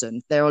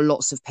person. There are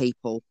lots of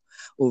people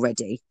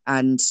already,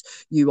 and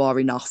you are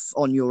enough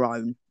on your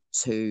own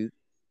to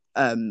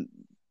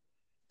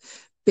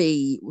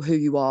be who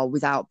you are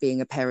without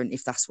being a parent,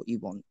 if that's what you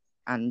want.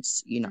 And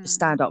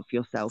stand up for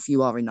yourself.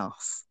 You are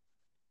enough.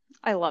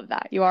 I love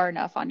that. You are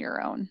enough on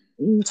your own.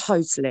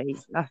 Totally.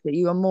 That's it.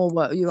 You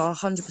are you are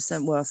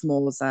 100% worth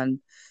more than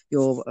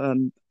your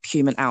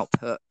human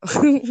output.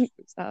 Is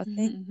that a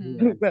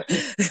thing?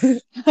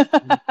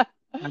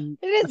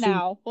 It is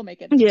now. We'll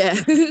make it. Yeah.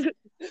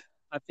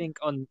 I think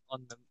on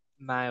the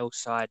male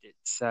side,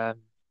 it's like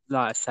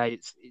I say,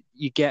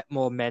 you get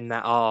more men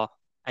that are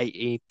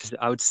 80%,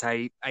 I would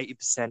say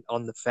 80%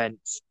 on the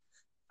fence,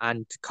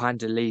 and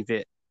kind of leave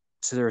it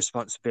to the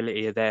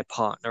responsibility of their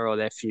partner or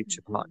their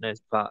future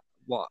partners. But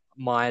what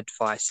my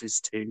advice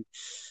is to,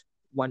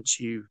 once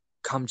you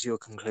come to your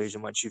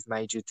conclusion, once you've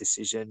made your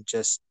decision,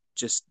 just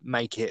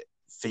make it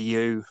for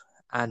you,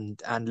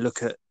 and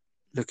look at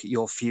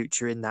your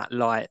future in that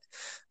light.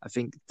 I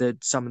think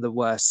that some of the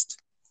worst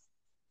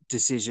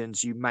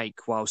decisions you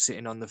make while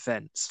sitting on the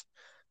fence.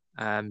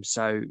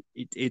 So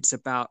it's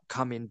about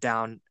coming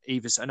down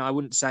and I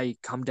wouldn't say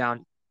come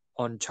down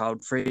on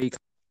child free,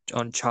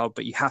 on child,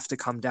 but you have to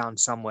come down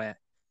somewhere.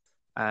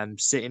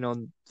 Sitting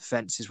on the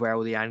fence is where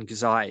all the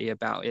anxiety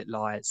about it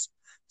lies.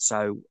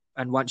 So,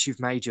 and once you've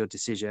made your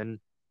decision,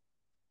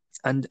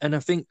 and I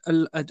think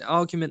an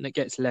argument that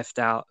gets left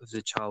out of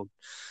the child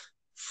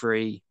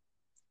free,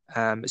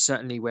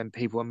 certainly when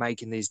people are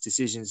making these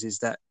decisions, is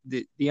that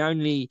the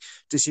only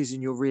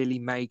decision you're really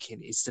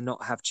making is to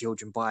not have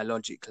children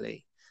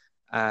biologically.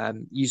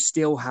 You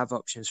still have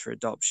options for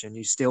adoption.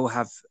 You still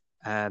have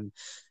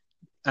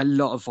a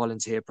lot of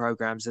volunteer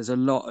programs. There's a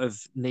lot of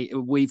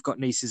we've got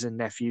nieces and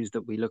nephews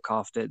that we look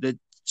after.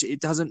 It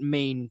doesn't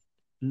mean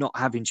not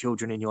having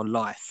children in your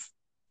life.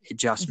 It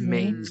just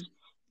means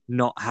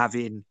not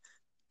having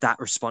that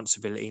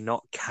responsibility,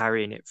 not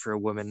carrying it for a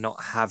woman,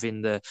 not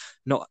having the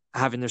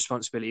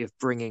responsibility of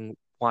bringing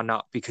one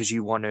up because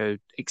you want to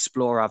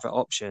explore other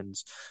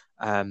options.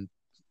 And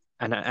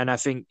I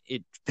think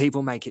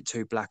people make it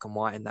too black and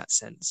white in that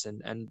sense.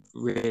 And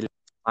really,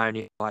 my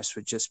only advice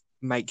would just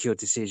make your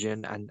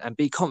decision and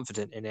be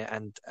confident in it.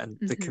 And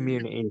the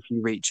community, if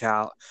you reach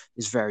out,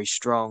 is very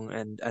strong,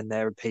 and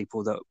there are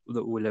people that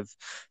will have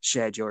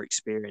shared your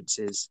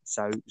experiences.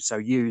 So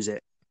use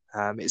it.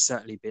 It's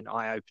certainly been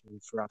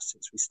eye-opening for us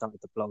since we started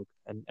the blog,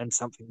 and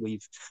something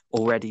we've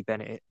already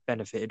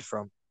benefited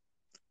from.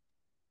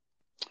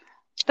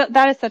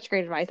 That is such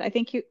great advice. I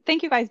thank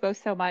you guys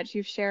both so much.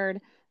 You've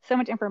shared so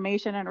much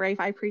information, and Rafe,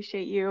 I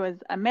appreciate you as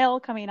a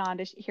male coming on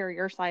to hear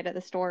your side of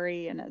the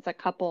story, and as a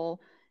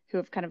couple who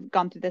have kind of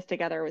gone through this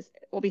together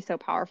will be so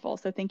powerful.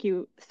 So thank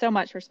you so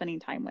much for spending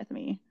time with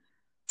me.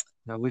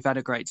 No, we've had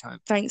a great time.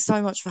 Thanks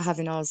so much for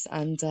having us,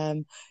 and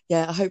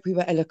I hope we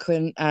were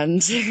eloquent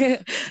and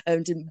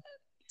didn't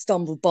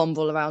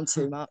bumble around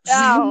too much.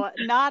 No,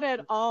 not at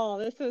all.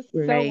 This was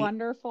so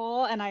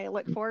wonderful, and I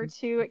look forward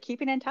to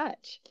keeping in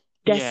touch.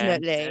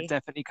 Definitely. Yeah,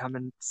 definitely come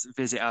and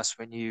visit us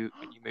when you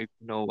move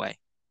to Norway.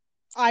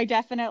 I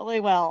definitely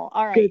will.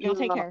 All right, you'll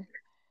take care.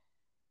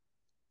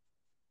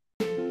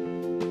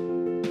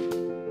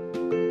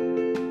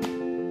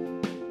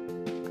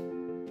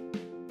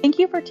 Thank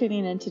you for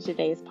tuning into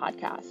today's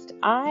podcast.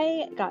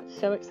 I got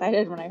so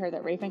excited when I heard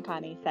that Rafe and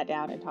Connie sat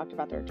down and talked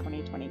about their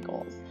 2020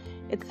 goals.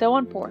 It's so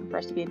important for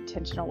us to be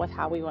intentional with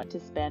how we want to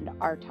spend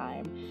our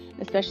time,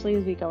 especially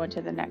as we go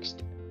into the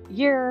next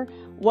year,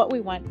 what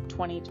we want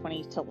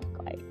 2020 to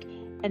look like.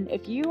 And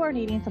if you are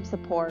needing some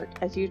support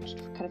as you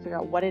kind of figure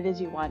out what it is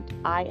you want,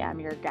 I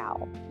am your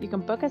gal. You can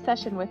book a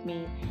session with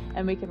me,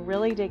 and we can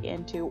really dig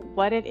into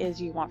what it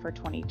is you want for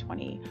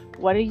 2020.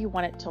 What do you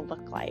want it to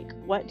look like?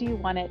 What do you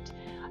want it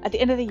at the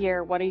end of the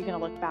year? What are you going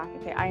to look back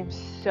and say, I am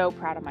so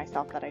proud of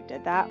myself that I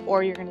did that?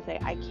 Or you're going to say,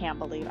 I can't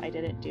believe I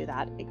didn't do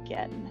that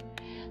again.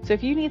 So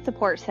if you need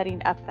support setting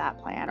up that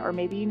plan, or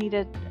maybe you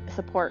need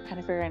support kind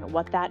of figuring out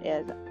what that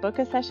is, book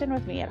a session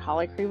with me at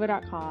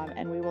hollycrevo.com,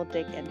 and we will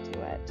dig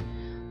into it.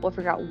 We'll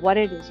figure out what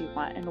it is you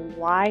want and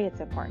why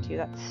it's important to you.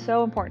 That's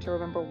so important to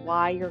remember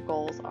why your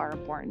goals are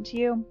important to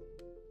you.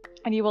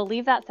 And you will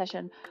leave that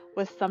session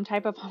with some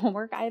type of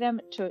homework item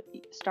to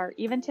start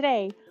even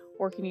today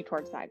working you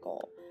towards that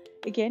goal.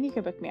 Again, you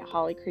can book me at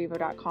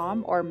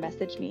hollycrevo.com or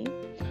message me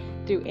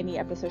through any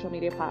of the social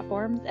media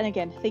platforms. And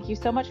again, thank you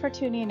so much for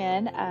tuning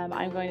in.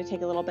 I'm going to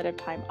take a little bit of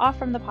time off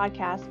from the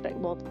podcast, but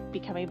we'll be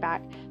coming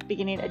back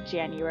beginning of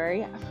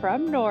January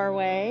from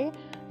Norway.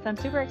 So I'm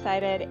super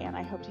excited, and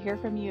I hope to hear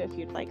from you if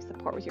you'd like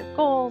support with your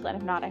goals. And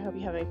if not, I hope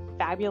you have a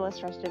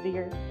fabulous rest of the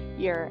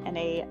year and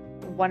a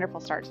wonderful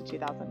start to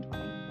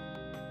 2020.